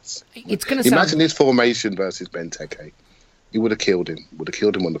do to us. It's going to imagine his formation versus Benteke. He would have killed him.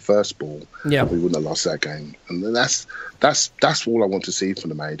 On the first ball. Yeah, we wouldn't have lost that game. And that's all I want to see from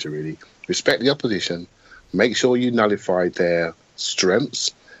the manager. Really, respect the opposition. Make sure you nullify their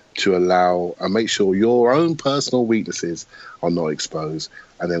strengths to allow, and make sure your own personal weaknesses are not exposed.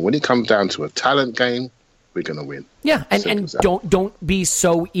 And then when it comes down to a talent game, we're going to win. Yeah, and don't be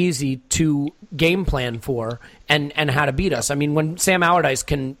so easy to game plan for and how to beat us. I mean, when Sam Allardyce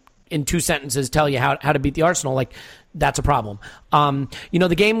can, in 2 sentences, tell you how to beat the Arsenal, that's a problem.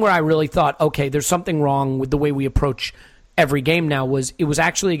 The game where I really thought, okay, there's something wrong with the way we approach every game now was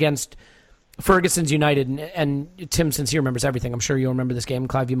actually against Ferguson's United, and Tim, since he remembers everything, I'm sure you'll remember this game.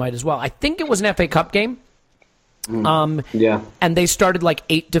 Clive, you might as well. I think it was an FA Cup game. Yeah. And they started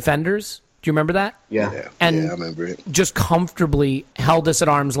 8 defenders. Do you remember that? Yeah. And I remember it. Just comfortably held us at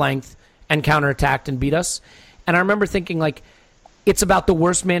arm's length and counterattacked and beat us. And I remember thinking, it's about the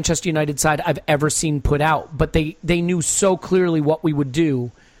worst Manchester United side I've ever seen put out. But they knew so clearly what we would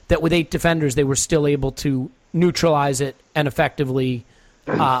do that with 8 defenders, they were still able to neutralize it and effectively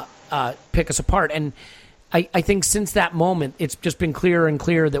pick us apart. And I think since that moment, it's just been clearer and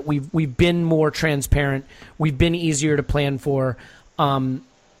clearer that we've been more transparent. We've been easier to plan for.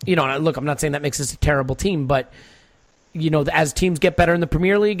 Look, I'm not saying that makes us a terrible team, but, as teams get better in the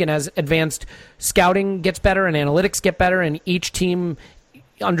Premier League and as advanced scouting gets better and analytics get better and each team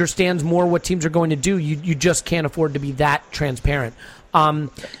understands more what teams are going to do, you just can't afford to be that transparent.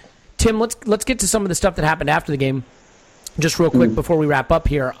 Tim, let's get to some of the stuff that happened after the game, just real quick before we wrap up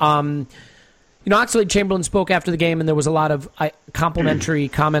here. Oxlade-Chamberlain spoke after the game, and there was a lot of complimentary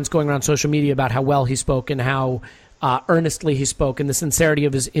comments going around social media about how well he spoke and how earnestly he spoke, and the sincerity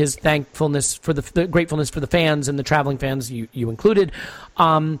of his thankfulness for the gratefulness for the fans and the traveling fans, you included.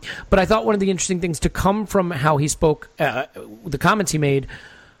 But I thought one of the interesting things to come from how he spoke, the comments he made,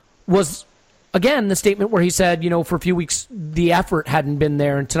 was, again, the statement where he said, for a few weeks the effort hadn't been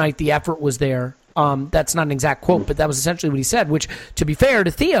there, and tonight the effort was there. That's not an exact quote, but that was essentially what he said, which, to be fair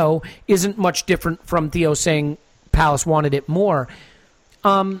to Theo, isn't much different from Theo saying Palace wanted it more.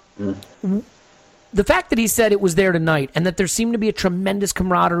 The fact that he said it was there tonight and that there seemed to be a tremendous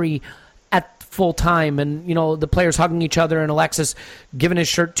camaraderie at full time and, the players hugging each other and Alexis giving his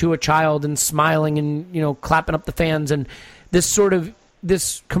shirt to a child and smiling and, clapping up the fans and this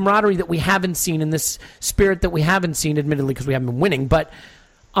camaraderie that we haven't seen and this spirit that we haven't seen, admittedly, because we haven't been winning. But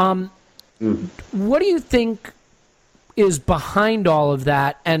what do you think is behind all of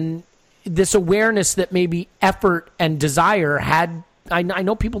that and this awareness that maybe effort and desire had? I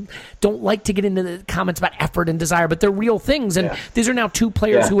know people don't like to get into the comments about effort and desire, but they're real things, and these are now 2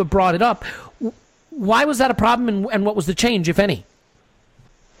 players who have brought it up. Why was that a problem, and what was the change, if any?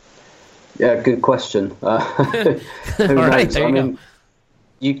 Yeah, good question. Who knows? Right, there you go.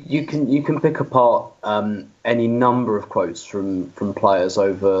 You can pick apart any number of quotes from players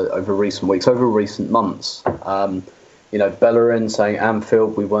over recent weeks, over recent months. Bellerin saying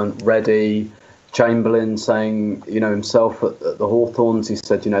Anfield we weren't ready. Chamberlain saying himself at the Hawthorns, he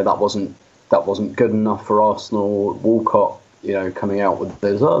said that wasn't good enough for Arsenal. Walcott coming out with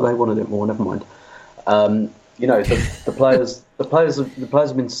this, they wanted it more, never mind. The players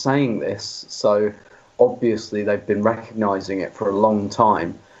have been saying this, so obviously they've been recognising it for a long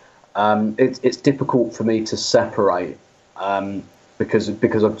time. It's difficult for me to separate because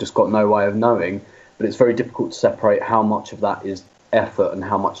I've just got no way of knowing, but it's very difficult to separate how much of that is effort and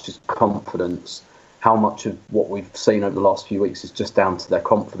how much is confidence. How much of what we've seen over the last few weeks is just down to their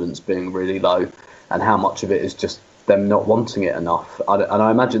confidence being really low, and how much of it is just them not wanting it enough. And I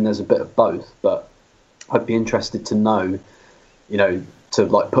imagine there's a bit of both, but I'd be interested to know, to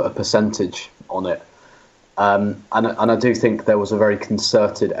put a percentage on it. And I do think there was a very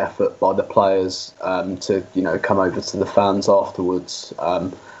concerted effort by the players to come over to the fans afterwards.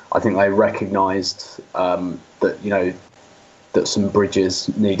 I think they recognised that that some bridges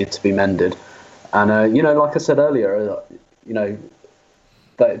needed to be mended, and like I said earlier,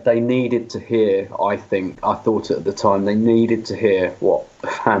 they needed to hear. I thought at the time they needed to hear what the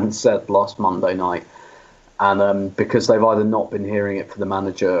fans said last Monday night, and because they've either not been hearing it from the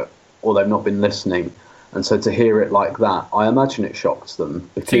manager or they've not been listening. And so to hear it like that, I imagine it shocks them.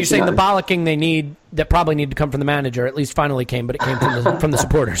 Because, so you're saying the bollocking that probably need to come from the manager, at least finally came, but it came from the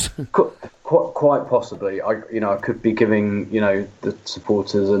supporters. Quite possibly. I could be giving the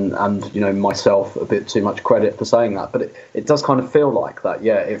supporters and myself a bit too much credit for saying that, but it does kind of feel like that.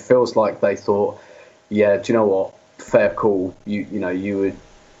 Yeah, it feels like they thought, yeah, do you know what? Fair call. You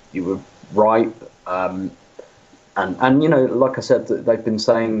were right. And like I said, they've been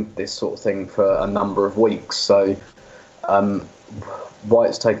saying this sort of thing for a number of weeks. So why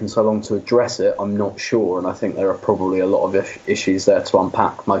it's taken so long to address it, I'm not sure. And I think there are probably a lot of issues there to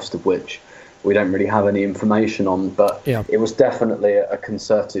unpack, most of which we don't really have any information on. But It was definitely a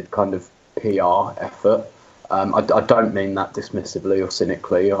concerted kind of PR effort. I don't mean that dismissively or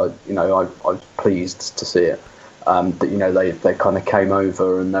cynically. I was pleased to see it. That they kind of came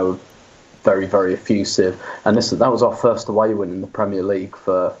over and they were very, very effusive. And listen, that was our first away win in the Premier League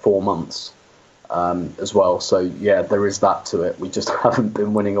for 4 months as well. So, yeah, there is that to it. We just haven't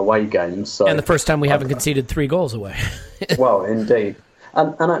been winning away games. So, and the first time we haven't conceded 3 goals away. Well, indeed.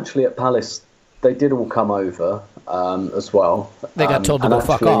 And actually at Palace, they did all come over as well. They got told to go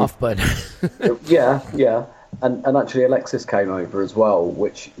fuck off, but... yeah. And actually Alexis came over as well,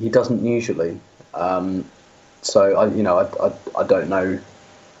 which he doesn't usually. So, I don't know.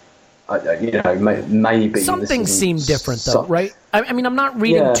 Maybe something seemed different, though, right? I mean, I'm not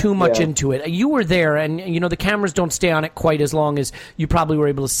reading too much into it. You were there, and the cameras don't stay on it quite as long as you probably were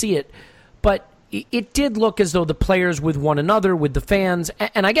able to see it. But it did look as though the players with one another, with the fans,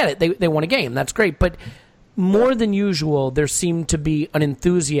 and I get it, they won a game, that's great. But more than usual, there seemed to be an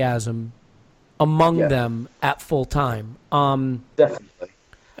enthusiasm among them at full time. Definitely,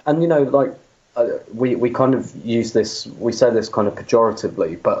 and we kind of use this, we say this kind of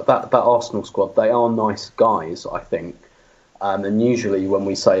pejoratively, but that Arsenal squad, they are nice guys, I think. And usually when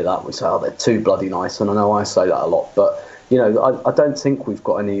we say that, we say, oh, they're too bloody nice. And I know I say that a lot, but, I don't think we've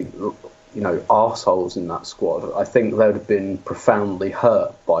got any, arseholes in that squad. I think they'd have been profoundly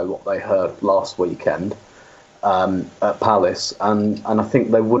hurt by what they heard last weekend at Palace. And I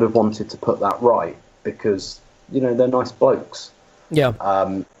think they would have wanted to put that right because, they're nice blokes. Yeah.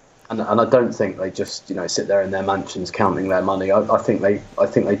 And I don't think they just sit there in their mansions counting their money. I think they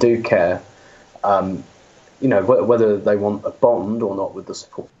do care. Whether they want a bond or not with the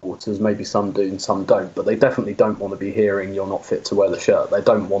supporters, maybe some do and some don't. But they definitely don't want to be hearing you're not fit to wear the shirt. They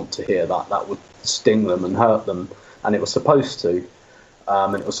don't want to hear that. That would sting them and hurt them. And it was supposed to.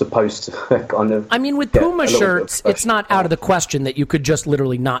 And it was supposed to kind of... I mean, with Puma shirts, it's not out of the question that you could just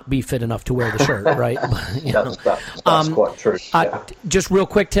literally not be fit enough to wear the shirt, right? That's quite true. Just real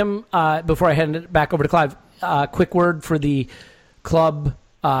quick, Tim, before I hand it back over to Clive, quick word for the club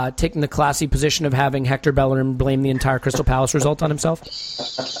taking the classy position of having Hector Bellerin blame the entire Crystal Palace result on himself.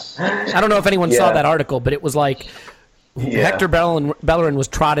 I don't know if anyone saw that article, but it was like... Hector Bellerin was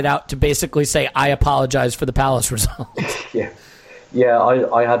trotted out to basically say, I apologize for the Palace result. Yeah,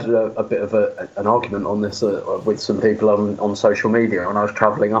 I had a bit of an argument on this with some people on social media when I was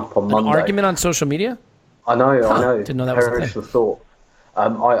travelling up on Monday. An argument on social media? I know. Didn't know that was a thing. The thought.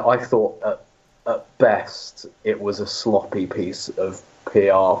 I thought at best it was a sloppy piece of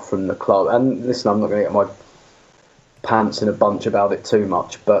PR from the club. And listen, I'm not going to get my pants in a bunch about it too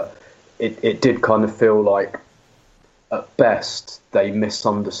much, but it did kind of feel like at best, they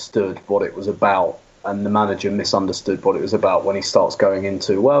misunderstood what it was about, and the manager misunderstood what it was about when he starts going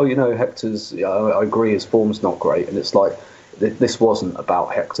into, well, Hector's, I agree his form's not great, and it's like, this wasn't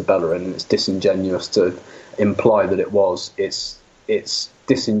about Hector Bellerin, and it's disingenuous to imply that it was. It's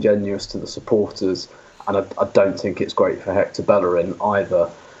disingenuous to the supporters, and I don't think it's great for Hector Bellerin either.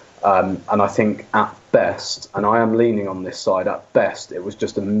 And I think at best, and I am leaning on this side, at best it was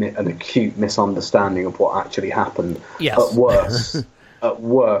just an acute misunderstanding of what actually happened. Yes. At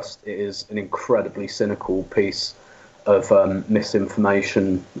worst, it is an incredibly cynical piece of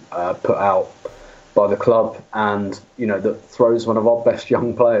misinformation put out by the club, and that throws one of our best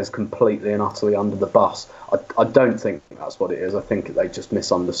young players completely and utterly under the bus. I don't think that's what it is. I think they just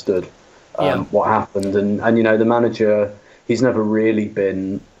misunderstood what happened, and the manager, he's never really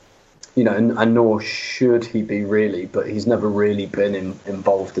been, and nor should he be really, but he's never really been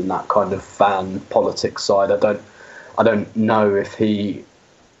involved in that kind of fan politics side. I don't know if he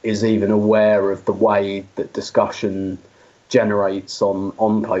is even aware of the way that discussion generates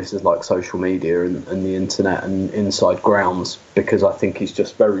on places like social media and the internet and inside grounds, because I think he's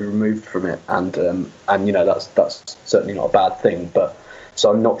just very removed from it, and that's certainly not a bad thing. But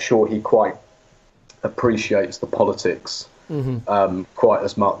so I'm not sure he quite appreciates the politics quite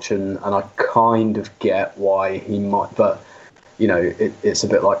as much, and I kind of get why he might, but it's a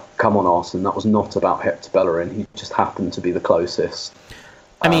bit like, come on, Arsene, that was not about Hector Bellerin. He just happened to be the closest.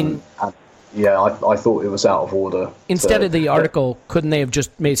 I mean. I thought it was out of order. Instead of the article, couldn't they have just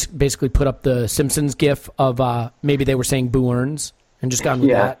basically put up the Simpsons gif of maybe they were saying Boo Earns and just gone with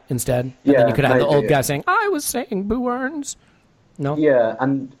that instead? And then you could have the old guy saying, I was saying Boo Earns. No? Yeah,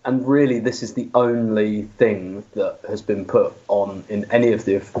 and really this is the only thing that has been put on in any of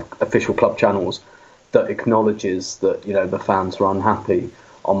the official club channels that acknowledges that, the fans are unhappy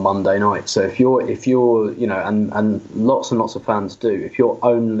on Monday night. So if you're and lots and lots of fans do, if you're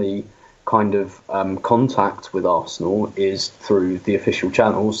only kind of contact with Arsenal is through the official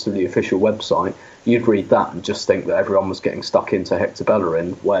channels, through the official website, you'd read that and just think that everyone was getting stuck into Hector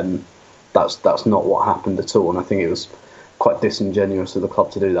Bellerin, when that's not what happened at all. And I think it was quite disingenuous of the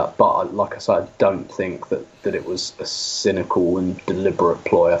club to do that. But like I said, I don't think that it was a cynical and deliberate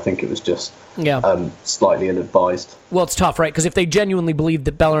ploy. I think it was just slightly ill-advised. Well, it's tough, right? Because if they genuinely believed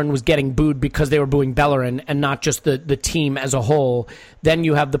that Bellerin was getting booed because they were booing Bellerin and not just the team as a whole, then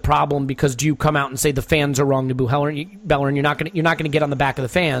you have the problem, because do you come out and say the fans are wrong to boo Bellerin? You're not going to get on the back of the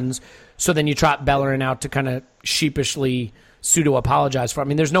fans. So then you trot Bellerin out to kind of sheepishly pseudo-apologize for. I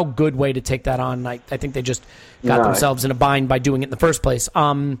mean, there's no good way to take that on. I think they just got themselves in a bind by doing it in the first place.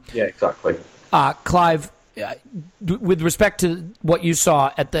 Yeah, exactly. Clive, with respect to what you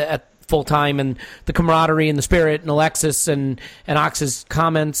saw at full time and the camaraderie and the spirit and Alexis and Ox's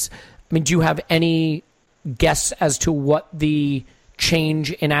comments, I mean, do you have any guess as to what the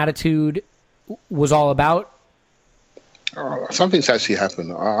change in attitude was all about? Something's actually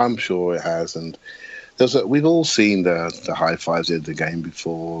happened. I'm sure it has, and we've all seen the high fives in the game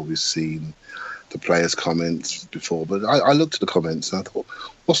before. We've seen the players' comments before, but I looked at the comments and I thought,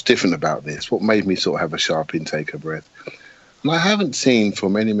 what's different about this? What made me sort of have a sharp intake of breath? And I haven't seen for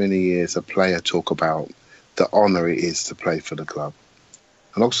many, many years a player talk about the honour it is to play for the club.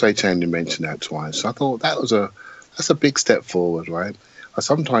 And Oxlade-Chamberlain mentioned that twice. So I thought that's a big step forward, right? I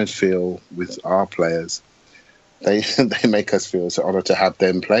sometimes feel with our players, they make us feel it's an honour to have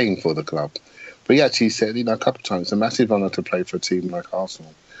them playing for the club. But he actually said, a couple of times, it's a massive honour to play for a team like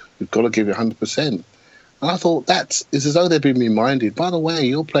Arsenal. We've got to give it 100%. And I thought it's as though they've been reminded, by the way,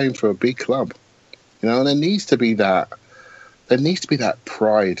 you're playing for a big club. And there needs to be that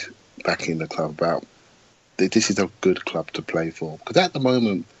pride back in the club about this is a good club to play for. Because at the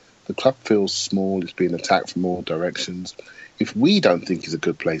moment, the club feels small, it's being attacked from all directions. If we don't think it's a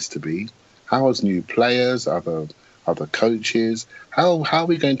good place to be, how as new players, other coaches, how are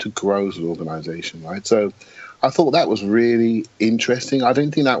we going to grow as an organisation, right? So I thought that was really interesting. I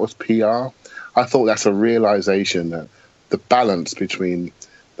didn't think that was PR. I thought that's a realisation that the balance between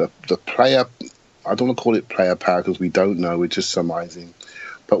the player, I don't want to call it player power because we don't know, we're just surmising,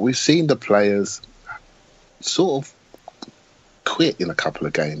 but we've seen the players sort of quit in a couple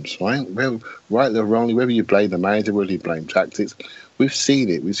of games, right? Right or wrongly, whether you blame the manager, whether you blame tactics, we've seen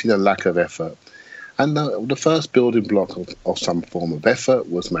it. We've seen a lack of effort. And the first building block of some form of effort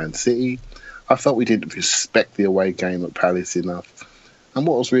was Man City. I felt we didn't respect the away game at Palace enough. And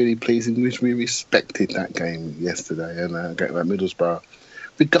what was really pleasing was we respected that game yesterday and at Middlesbrough.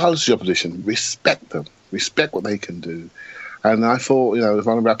 Regardless of the opposition, respect them. Respect what they can do. And I thought, if I want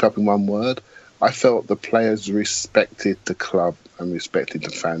to wrap up in one word, I felt the players respected the club and respected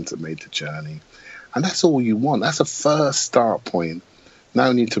the fans that made the journey. And that's all you want. That's a first start point. Now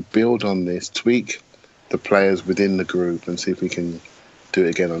we need to build on this, tweak the players within the group, and see if we can do it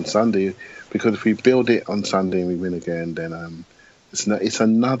again on Sunday. Because if we build it on Sunday and we win again, then it's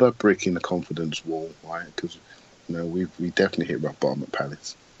another brick in the confidence wall, right? Because we definitely hit rock bottom at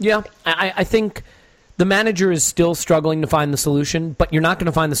Palace. Yeah, I think the manager is still struggling to find the solution, but you're not going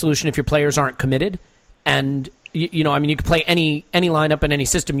to find the solution if your players aren't committed. And you can play any lineup and any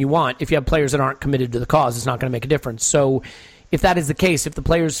system you want. If you have players that aren't committed to the cause, it's not going to make a difference. So if that is the case, if the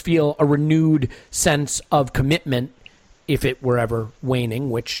players feel a renewed sense of commitment, if it were ever waning,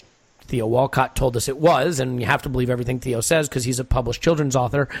 which Theo Walcott told us it was, and you have to believe everything Theo says because he's a published children's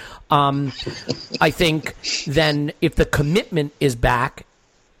author, I think then if the commitment is back,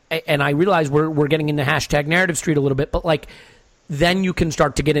 and I realize we're getting into hashtag narrative street a little bit, but then you can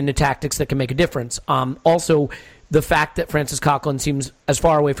start to get into tactics that can make a difference. Also, the fact that Francis Coquelin seems as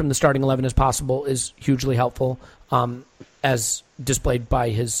far away from the starting 11 as possible is hugely helpful, as displayed by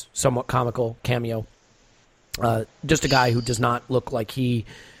his somewhat comical cameo. Just a guy who does not look like he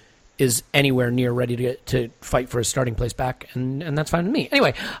is anywhere near ready to fight for his starting place back, and that's fine with me.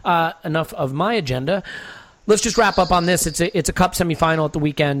 Anyway, enough of my agenda. Let's just wrap up on this. It's a Cup semifinal at the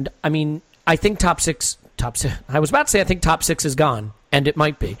weekend. I mean, I think top six. I was about to say I think top 6 is gone, and it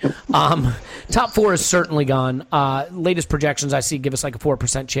might be. Top 4 is certainly gone. Latest projections I see give us like a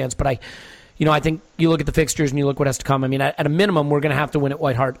 4% chance, but I think you look at the fixtures and you look what has to come. I mean, at a minimum, we're going to have to win at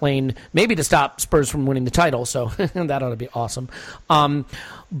White Hart Lane, maybe to stop Spurs from winning the title, so that ought to be awesome.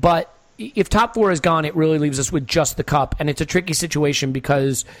 But if top 4 is gone, it really leaves us with just the Cup, and it's a tricky situation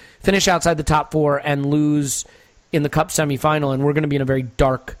because finish outside the top 4 and lose in the Cup semifinal, and we're going to be in a very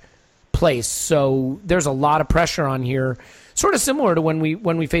dark place. So there's a lot of pressure on here, sort of similar to when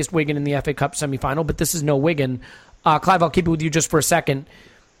we faced Wigan in the FA Cup semifinal, but this is no Wigan. Clive, I'll keep it with you just for a second.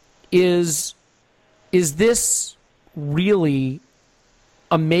 Is this really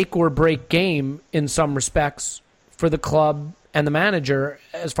a make or break game in some respects for the club and the manager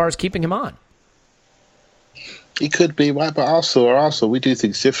as far as keeping him on? It could be, right? But also we do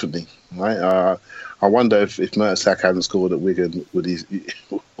things differently, right? I wonder if Mertesacker hadn't scored at Wigan,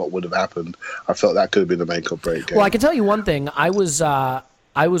 what would have happened? I felt that could have been a make or break game. Well, I can tell you one thing. I was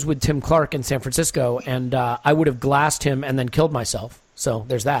with Tim Clark in San Francisco, and I would have glassed him and then killed myself. So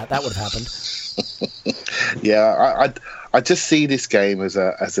there's that. That would have happened. Yeah, I just see this game as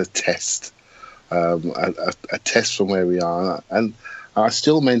a test, a test from where we are, and I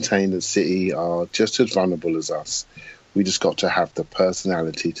still maintain that City are just as vulnerable as us. We just got to have the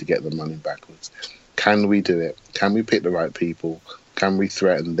personality to get the money backwards. Can we do it? Can we pick the right people? Can we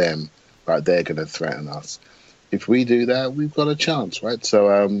threaten them like they're going to threaten us? If we do that, we've got a chance, right?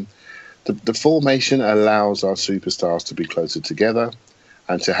 So the formation allows our superstars to be closer together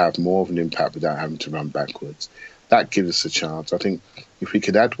and to have more of an impact without having to run backwards. That gives us a chance. I think if we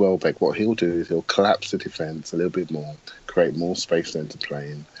could add Welbeck, what he'll do is he'll collapse the defence a little bit more, create more space for them to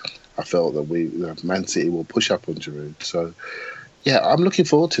play in. I felt that Man City will push up on Giroud. So, yeah, I'm looking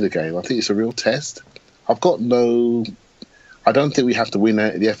forward to the game. I think it's a real test. I don't think we have to win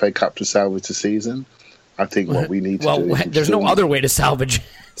the FA Cup to salvage the season. I think what we need to do... Well, there's no other way to salvage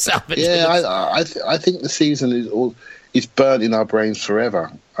yeah, I think the season is burnt in our brains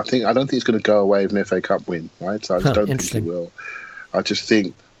forever. I don't think it's going to go away with an FA Cup win, right? So I just don't think it will. I just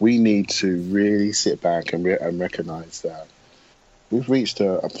think we need to really sit back and recognise that we've reached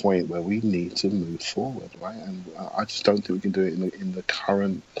a point where we need to move forward, right? And I just don't think we can do it in the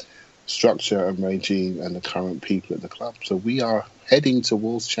current structure and regime and the current people at the club. So we are heading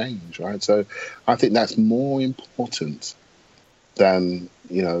towards change, right? So I think that's more important than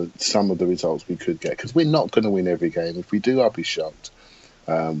some of the results we could get, because we're not going to win every game. If we do, I'll be shocked.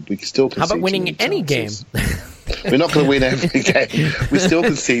 We can still concede. How about winning any game? We're not going to win every game. We still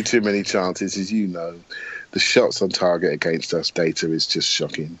concede too many chances, as you know. The shots on target against us data is just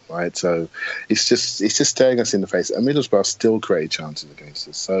shocking, right? So it's just staring us in the face. And Middlesbrough still create chances against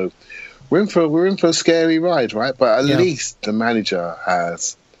us. So we're in for a scary ride, right? But at least the manager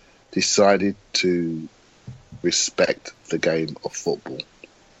has decided to respect the game of football,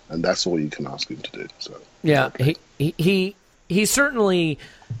 and that's all you can ask him to do. So yeah, he certainly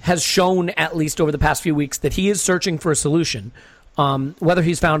has shown, at least over the past few weeks, that he is searching for a solution. Whether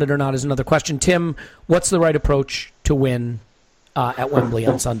he's found it or not is another question. Tim, what's the right approach to win at Wembley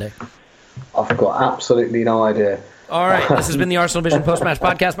on Sunday? I've got absolutely no idea. All right, this has been the Arsenal Vision post-match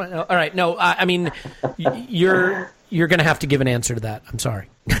podcast. All right, no, I mean, you're going to have to give an answer to that. I'm sorry.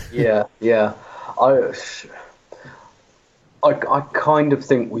 Yeah. I kind of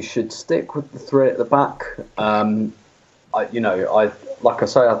think we should stick with the three at the back. like I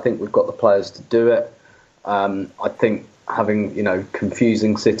say, I think we've got the players to do it. I think having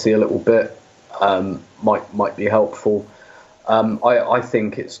confusing City a little bit might be helpful. I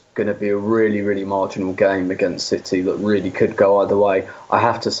think it's going to be a really, really marginal game against City that really could go either way. I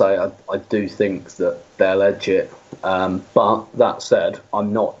have to say, I do think that they'll edge it. But that said,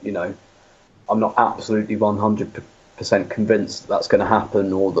 I'm not absolutely 100% convinced that's going to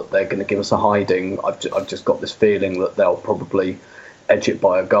happen or that they're going to give us a hiding. I've just got this feeling that they'll probably edge it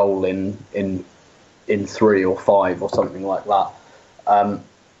by a goal in 3 or 5 or something like that.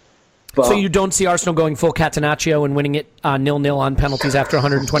 But so you don't see Arsenal going full Catenaccio and winning it 0-0 on penalties after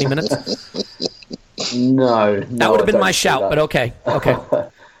 120 minutes? No. That would have been my shout, but okay.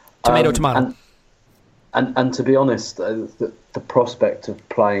 Tomato. And to be honest, the prospect of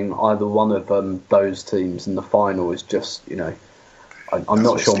playing either one of those teams in the final is just, I'm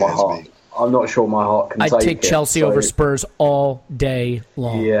not sure my heart. I'm not sure my heart can take it. I'd take Chelsea over Spurs all day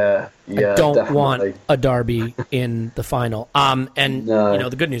long. Yeah, I don't definitely want a derby in the final.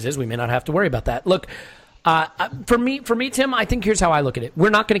 The good news is we may not have to worry about that. Look, for me, Tim, I think here's how I look at it. We're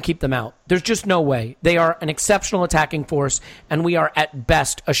not going to keep them out. There's just no way. They are an exceptional attacking force, and we are at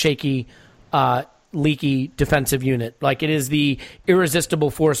best a shaky, leaky defensive unit. Like, it is the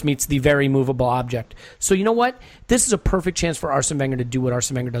irresistible force meets the very movable object. So you know what? This is a perfect chance for Arsene Wenger to do what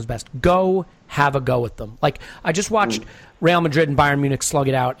Arsene Wenger does best. Go have a go with them. Like, I just watched Real Madrid and Bayern Munich slug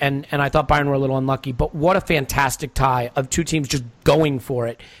it out, and I thought Bayern were a little unlucky, but what a fantastic tie of two teams just going for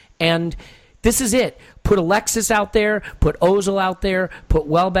it. And this is it. Put Alexis out there, put Ozil out there, put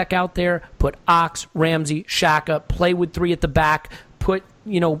Welbeck out there, put Ox, Ramsey, Xhaka, play with 3 at the back, put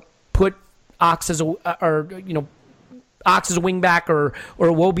Ox as a wing back or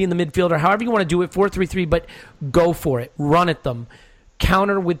Iwobi in the midfield, or however you want to do it, 4-3-3, but go for it. Run at them.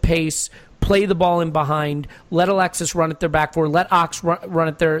 Counter with pace. Play the ball in behind. Let Alexis run at their back four. Let Ox run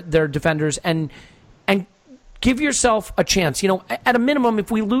at their defenders, and give yourself a chance. At a minimum,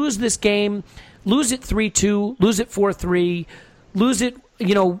 if we lose this game, lose it 3-2, lose it 4-3, lose it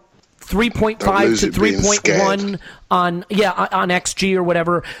 3.5 to 3.1 on XG or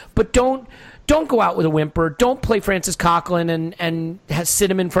whatever, but don't go out with a whimper. Don't play Francis Coquelin and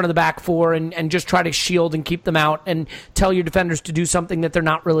sit him in front of the back four and just try to shield and keep them out and tell your defenders to do something that they're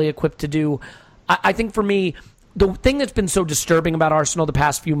not really equipped to do. I think for me, the thing that's been so disturbing about Arsenal the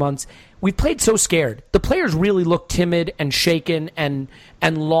past few months, we've played so scared. The players really look timid and shaken and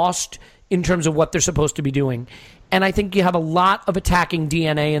lost in terms of what they're supposed to be doing. And I think you have a lot of attacking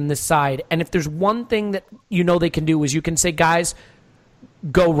DNA in this side. And if there's one thing that they can do is you can say, guys,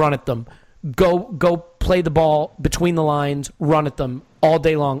 go run at them. Go play the ball between the lines, run at them all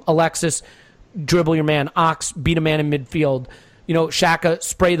day long. Alexis, dribble your man. Ox, beat a man in midfield. Xhaka,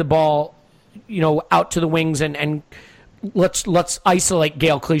 spray the ball, out to the wings and let's isolate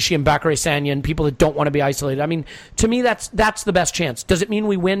Gael Clichy and Bakary Sagna and people that don't want to be isolated. I mean, to me, that's the best chance. Does it mean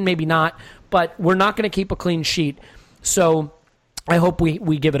we win? Maybe not. But we're not going to keep a clean sheet. So I hope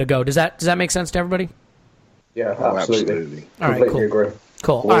we give it a go. Does that make sense to everybody? Yeah, absolutely. All right, completely cool. agree.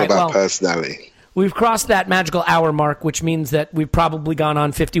 Cool. All right, about personality. We've crossed that magical hour mark, which means that we've probably gone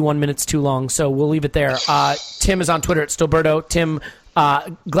on 51 minutes too long, so we'll leave it there. Tim is on Twitter at Stilberto. Tim,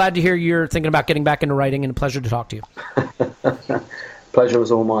 glad to hear you're thinking about getting back into writing, and a pleasure to talk to you. Pleasure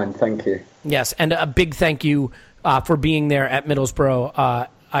was all mine. Thank you. Yes, and a big thank you for being there at Middlesbrough.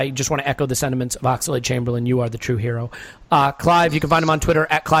 I just want to echo the sentiments of Oxlade-Chamberlain. You are the true hero. Clive, you can find him on Twitter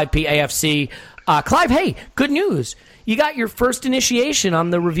at ClivePAFC. Clive, hey, good news. You got your first initiation on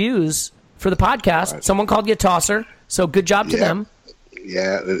the reviews for the podcast. Right. Someone called you a tosser, so good job to them.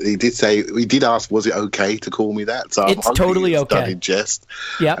 Yeah, he did ask, was it okay to call me that? So it's totally okay. Done in jest.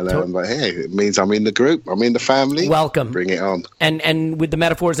 Yeah. And I'm like, hey, it means I'm in the group. I'm in the family. Welcome. Bring it on. And with the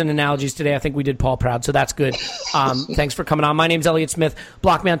metaphors and analogies today, I think we did Paul proud, so that's good. Thanks for coming on. My name's Elliot Smith.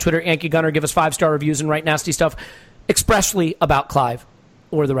 Block me on Twitter, Yankee Gunner. Give us 5-star reviews and write nasty stuff expressly about Clive.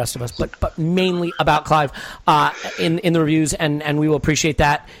 Or the rest of us, but mainly about Clive in the reviews, and we will appreciate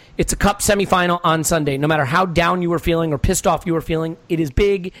that. It's a Cup semifinal on Sunday. No matter how down you were feeling or pissed off you were feeling, it is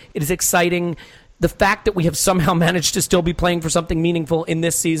big, it is exciting. The fact that we have somehow managed to still be playing for something meaningful in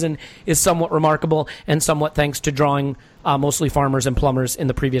this season is somewhat remarkable, and somewhat thanks to drawing mostly farmers and plumbers in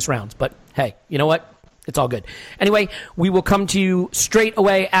the previous rounds. But hey, you know what? It's all good. Anyway, we will come to you straight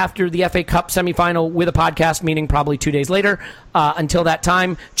away after the FA Cup semifinal with a podcast, meaning probably 2 days later. Until that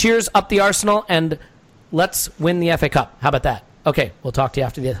time, cheers, up the Arsenal, and let's win the FA Cup. How about that? Okay, we'll talk to you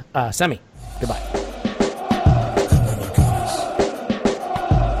after the semi. Goodbye.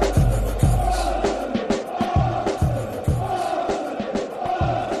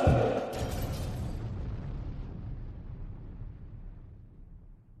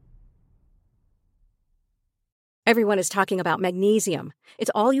 Everyone is talking about magnesium.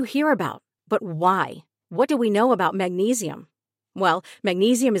 It's all you hear about. But why? What do we know about magnesium? Well,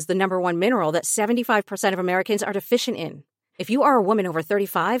 magnesium is the number one mineral that 75% of Americans are deficient in. If you are a woman over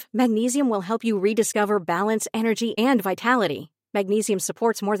 35, magnesium will help you rediscover balance, energy, and vitality. Magnesium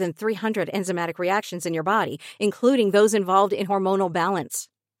supports more than 300 enzymatic reactions in your body, including those involved in hormonal balance.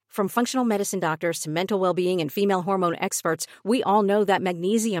 From functional medicine doctors to mental well-being and female hormone experts, we all know that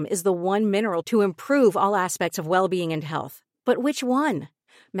magnesium is the one mineral to improve all aspects of well-being and health. But which one?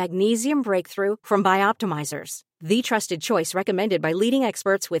 Magnesium Breakthrough from Bioptimizers, the trusted choice recommended by leading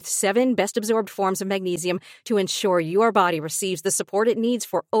experts with 7 best-absorbed forms of magnesium to ensure your body receives the support it needs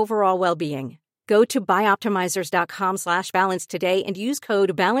for overall well-being. Go to bioptimizers.com/balance today and use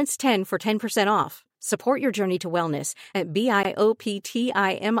code BALANCE10 for 10% off. Support your journey to wellness at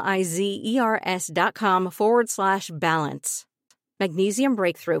bioptimizers.com/balance. Magnesium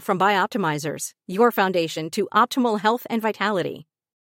Breakthrough from Bioptimizers, your foundation to optimal health and vitality.